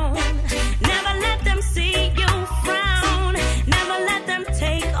down. Never let them see you frown. Never let them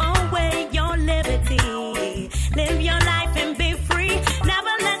take away your liberty. Live your life and be free.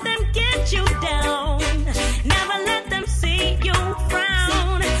 Never let them get you down. Never let them see you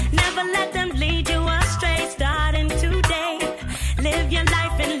frown. Never let them lead you astray. Starting today, live your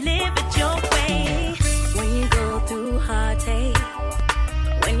life and live it your way. When you go through heartache,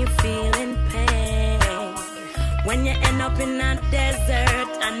 when you feel in pain, when you end up in a desert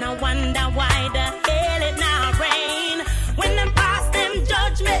and I wonder why the hell it not rain. When them pass them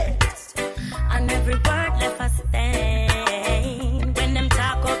judgments and every word left a stain. When them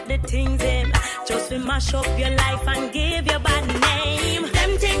talk up the things them just will mash up your life and give you bad name.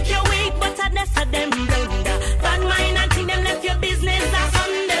 Them think you're weak but I that's a them blunder. Bad mind and think them left your business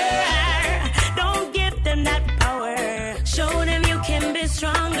asunder. Don't give them that power. Show them you can be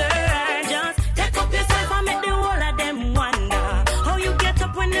stronger. Just take up yourself and make the whole of them wonder how you get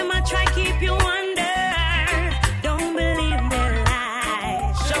up when them a try keep you under. Don't believe their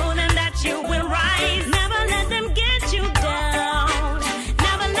lies. Show them that you will rise. Never let them get you down.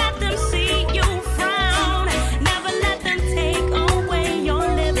 Never let them see you frown. Never let them take away your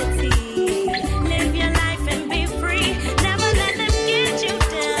liberty. Live your life and be free. Never let them get you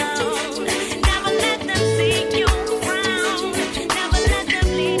down. Never let them see you frown. Never let them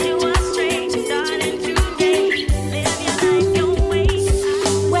lead you astray. Starting today, live your life your way.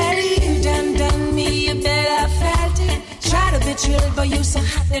 Well, you done me, you bet I felt it. Try to be chill, but you so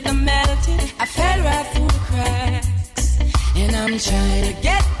hot that I melted. I fell right through the cracks, and I'm trying to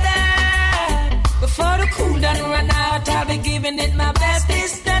get there. Before the cool done run out, I'll be giving it my best.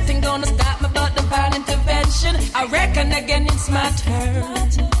 There's nothing gonna stop me but divine intervention. I reckon again it's my turn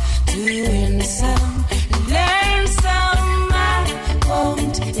to win some, learn some. I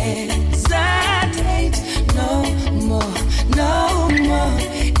won't hesitate no more, no more.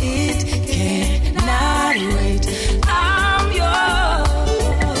 It cannot wait. I'm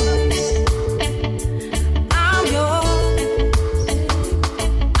yours. I'm yours.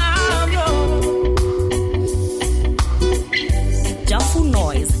 I'm yours. Jaffu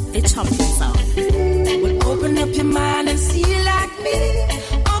Noise, the champion sound. Well, open up your mind and see like me.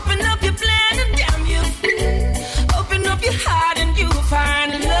 Open up your plan.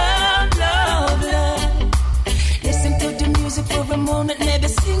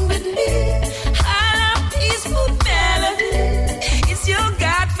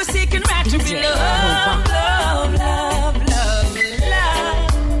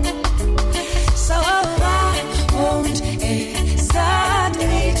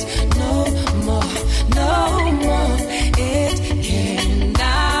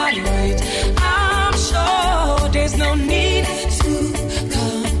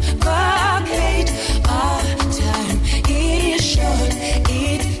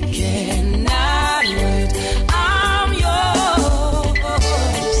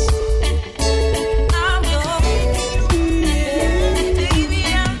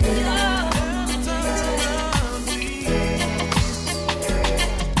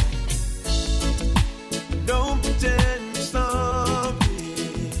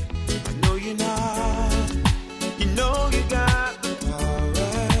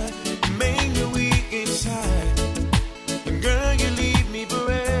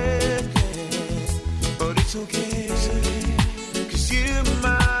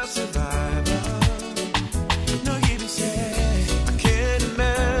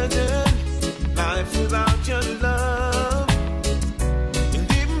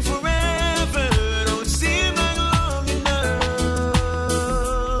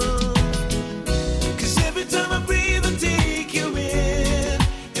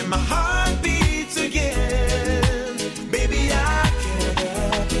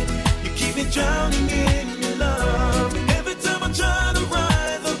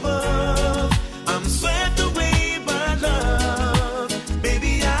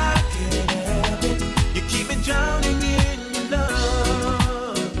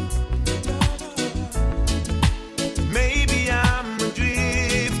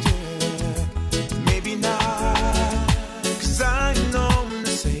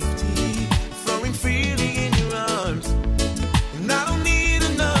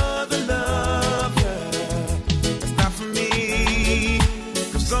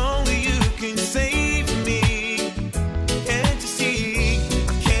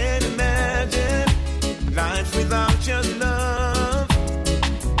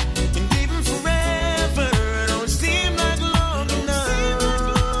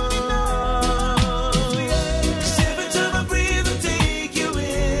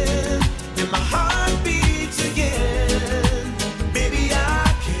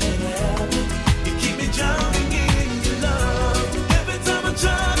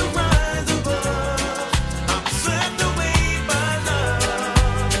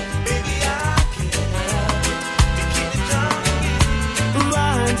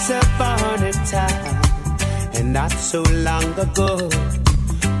 not so long ago,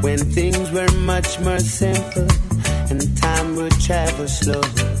 when things were much more simple and time would travel slow.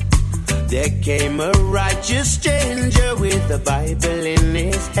 There came a righteous stranger with a Bible in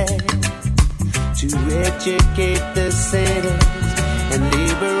his hand to educate the sinners and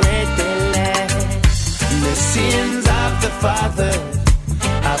liberate their land. The sins of the fathers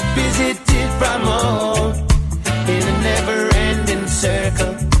are visited from all in a never-ending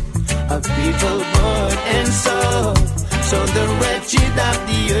circle of people born and sold. So the wretched of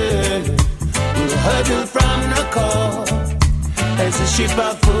the earth will huddle from the cold as the ship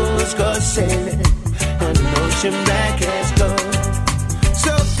of fools goes sailing on the ocean black as gold.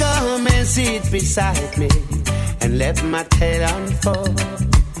 So come and sit beside me and let my tale unfold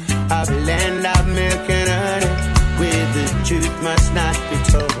of a land of milk and honey, where the truth must not be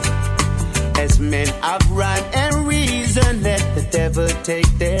told. As men of rhyme and reason, let the devil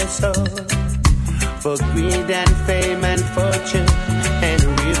take their soul. For greed and fame and fortune and a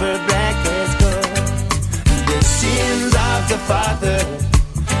river black as gold. The sins of the father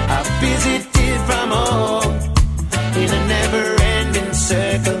are visited from home in a never-ending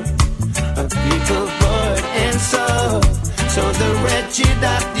circle of people born and sold. So the wretched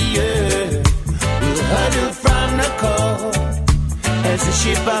of the earth will huddle from the cold as the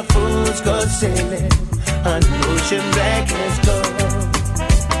ship of fools goes sailing on the ocean black as gold.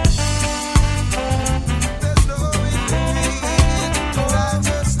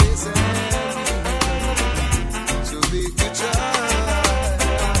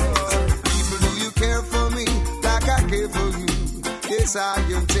 I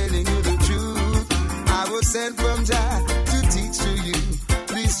am telling you the truth. I was sent from Jah to teach to you.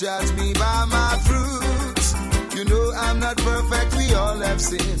 Please judge me by my fruits. You know I'm not perfect, we all have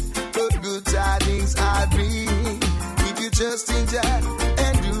sinned, but good tidings I bring. If you trust in Jah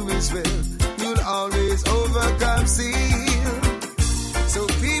and do His will, you'll always overcome sin. So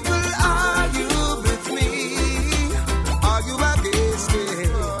people, are you with me? Are you against me?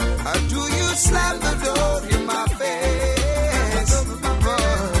 Or do you slam the door in my face?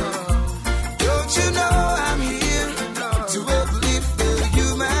 You know I'm here to uplift the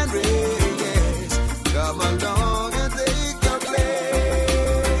human race. Come along and take your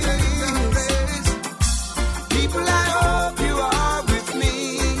place. People, I hope you are with me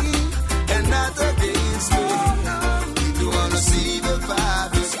and not against me. You wanna see the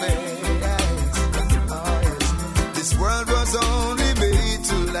Father's face. Oh, yes. This world was only made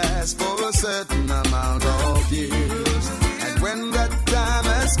to last for a certain amount of years. And when that time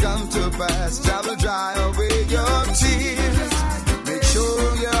has come to pass, I will dry away your tears. Make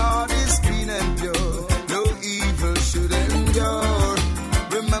sure your heart is clean and pure. No evil should endure.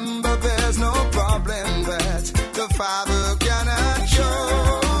 Remember, there's no problem that the Father cannot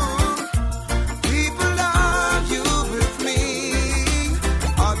cure. People, are you with me?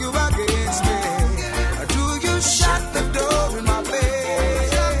 Are you against me? Or do you shut the door in my face?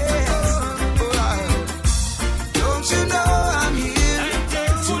 Don't you know I'm here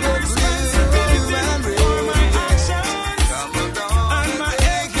to uplift the human race? Come along and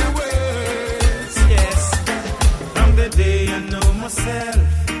take your words. Yes, from the day I know myself,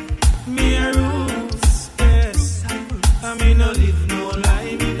 me a roots. Yes, I mean no live no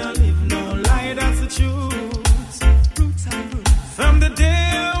lie, me no live no lie. That's the truth. From the day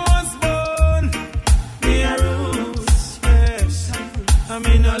I was born, me a roots. Yes, I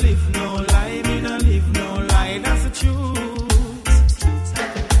mean no live no lie, me no live no lie. That's the truth.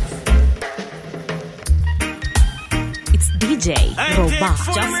 It's DJ Robot,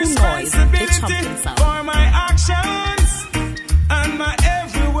 Just Noise, the champion sound. For my actions and my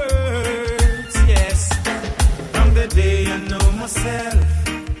every words, yes. From the day I know myself,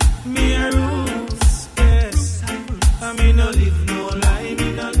 me a roots, yes. I mean no live no lie, me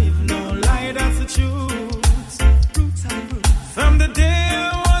no live no lie. That's the truth. From the day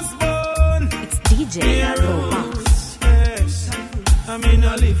I was born, it's DJ Robot. Yes, I mean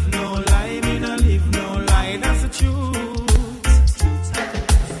no live no lie, me no live no lie. That's the truth.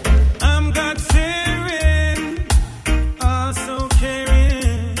 I'm God fearing, also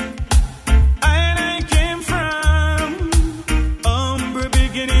caring. I came from humble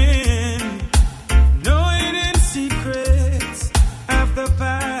beginning, knowing in secrets of the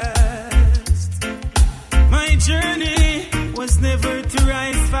past. My journey was never to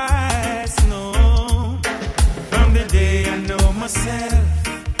rise fast, no. From the day I know myself,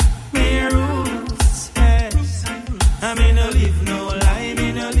 me roots, yes. I mean no live no lie,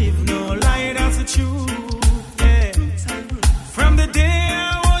 me no live no lie. That's the truth, yeah. From the day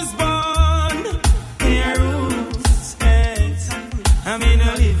I was born, me roots, yes. I mean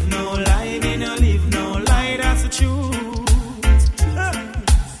no live no lie, me no live no lie. That's the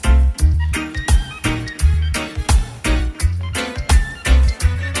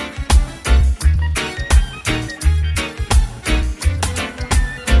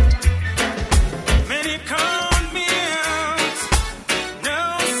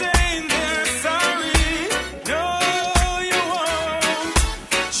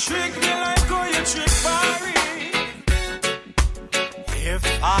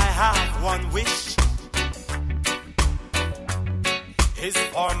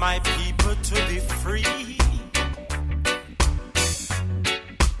for my people to be free.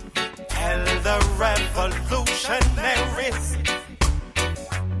 Tell the revolutionaries,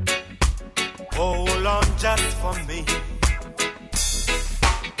 hold on just for me.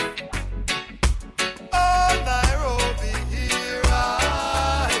 Oh, Nairobi, here I.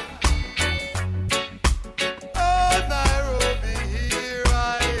 Oh, Nairobi, here I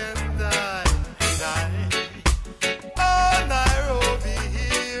and I. Oh, Nairobi,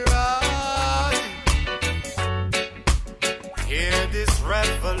 here I. Hear this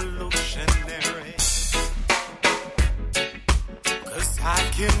revolutionary, 'cause I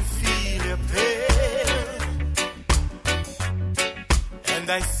can feel your pain, and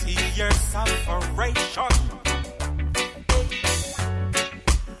I see your sufferation,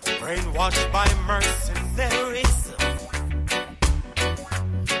 brainwashed by mercenaries.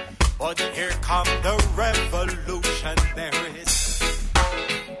 But here come the revolutionaries.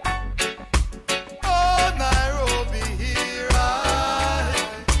 Oh, Nairobi, here I.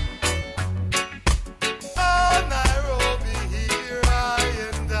 Oh, Nairobi, here I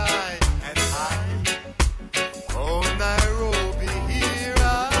and I. And I. Oh, Nairobi, here I.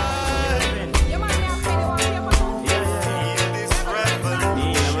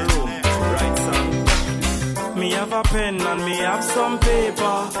 Me have a pen and me have some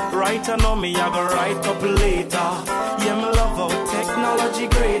paper. Right I know me I go write couple later. Yeah, me love how technology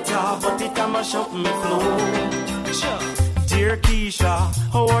greater, but it a mash up me flow. Dear Keisha,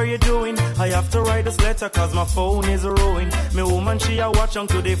 how are you doing? I have to write this letter cause my phone is ruined. Me woman she a watch on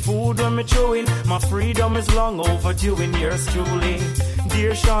to the food when me chewing. My freedom is long overdue in yours truly.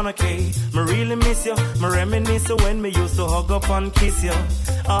 Dear Shauna K, me really miss you. Me reminisce when me used to hug up and kiss you.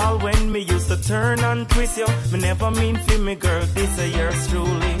 All when me used to turn and twist you. Me never mean for me girl, this a yours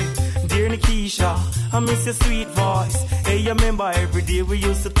truly. Dear Nikisha, I miss your sweet voice. Hey, you remember every day we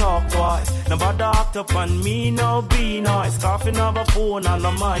used to talk twice. Nobody act up on me, now be nice. Coughing of a phone and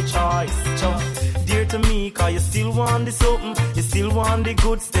not my choice. Dear to me, cause you still want the something. You still want the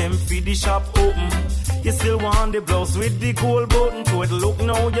good stem, feed the shop open. You still want the blouse with the gold button. To it look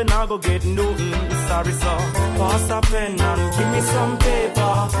now, you're not gonna get nothing. Sorry, sir. Pass a pen and give me some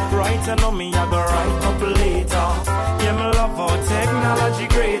paper. Right I know me, I go write up later. Yeah, me love how technology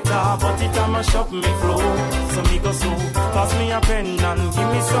greater, but it a mash up me flow. So me go slow. Pass me a pen and give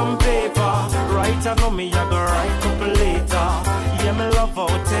me some paper. Right I know me, I go write up later. Yeah, me love how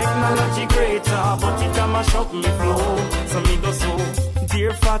technology greater, but it a mash up me flow. So me go slow.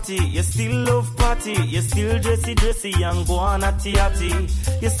 Dear Fatty, you still love party. You still dressy and go on atty.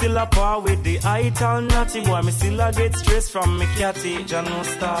 You still a par with the ital natty. Boy, me still a get stress from me catty. Jano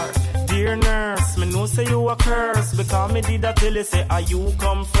star. Dear nurse, me know say you a curse. Because me did a tell you say, are you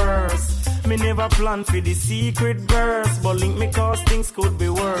come first? Me never plan for the secret verse. But link me cause things could be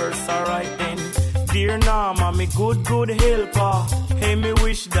worse. Alright then. Dear Nama, me good helper. Hey, me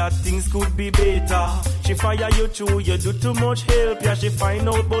wish that things could be better. She fire you too, you do too much help. Yeah, she find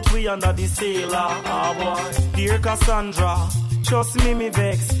out but we under the sailor. Ah boy. Dear Cassandra, trust me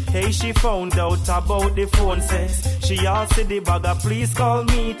vex. Hey, she found out about the phone sex. She asked the bagger, please call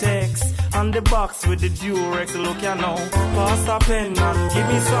me text. And the box with the Durex, look you know. Pass a pen and give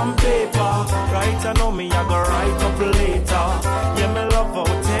me some paper. Right I know me, I go write up later. Yeah, me love how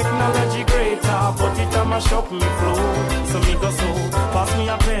technology greater, but it a mash up me flow. So me go so. Pass me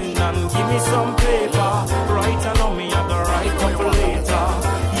a pen and give me some paper. Right I know me, I go write up later.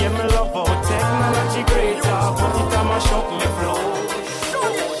 Yeah, me love how technology greater, but it a mash up me flow.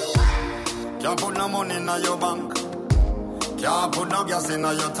 Can't put no money in your bank. Can't put no gas in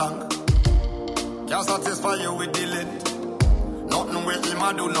your tank. Can't satisfy you with the lint. Nothing with him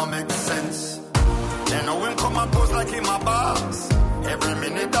I do no make sense. Then know him come and pose like him a boss. Every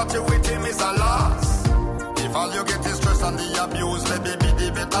minute that you with him is a loss. If all you get is stress and the abuse, let me be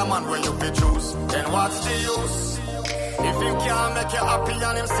the better man where you fit choose. Then what's the use? If him can't make you happy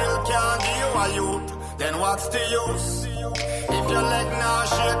and him still can't give you a youth, then what's the use? If your leg now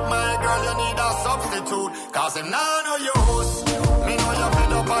shake, my girl, you need a substitute. Cause him now no use. Me know you're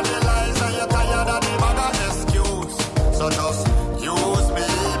fed up on the lies and you're tired of the bag of excuse. So just use me,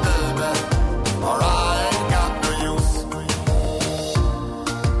 baby, or I ain't got no use.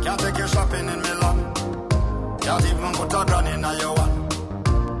 Can't take you shopping in Milan. Can't even put a gun in your one.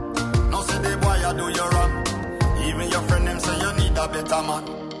 No see the boy you do you wrong. Even your friend them say you need a better man.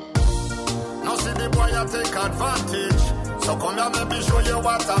 No see the boy you take advantage. So come here, maybe show you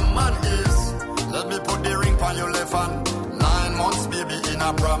what a man is. Let me put the ring on your left hand. 9 months, baby, in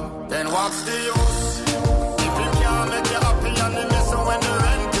a prom. Then what's the use? If you can't make you happy and you miss when the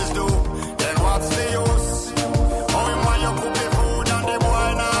rent is due, then what's the use? Oh, you want you cook the food and the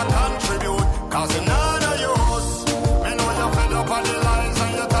boy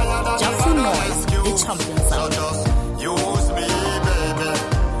champion So sound. just use me, baby,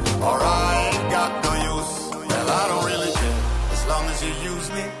 or I ain't got no use. Well, I don't really care. As long as you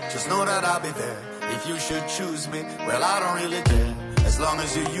use me, just know that I'll be there. If you should choose me, well, I don't really care. As long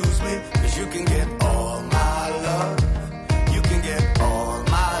as you use me, cause you can get all my love. You can get all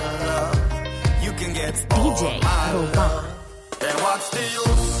my love. You can get all DJ my Robot. love. Then what's the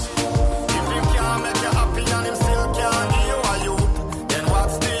use? If him can't make you happy and him still can't give you a youth, then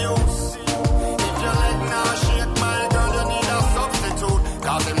what's the use? If your leg now shake, my girl, you need a substitute.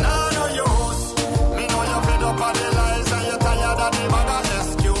 Cause him now no use. Me know you're fed up of the lies and you're tired of the bag of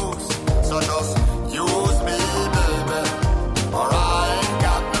excuse. So just use me, baby, or I ain't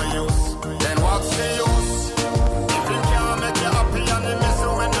got no use. Then what's the use? If him can't make you happy and he miss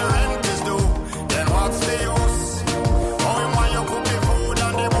you when the rent is due, then what's the use? Oh, him want you cook the food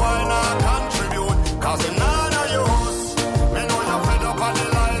and the boy not contribute. Cause him not no use. Me know you're fed up of the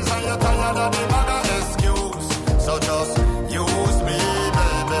lies and you're tired of the bag of excuse. So just use me,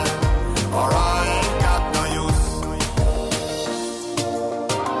 baby, or I ain't got no use.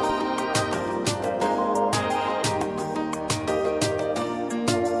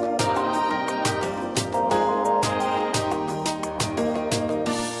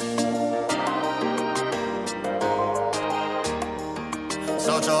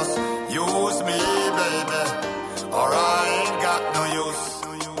 So just use me, baby, or I ain't got no use.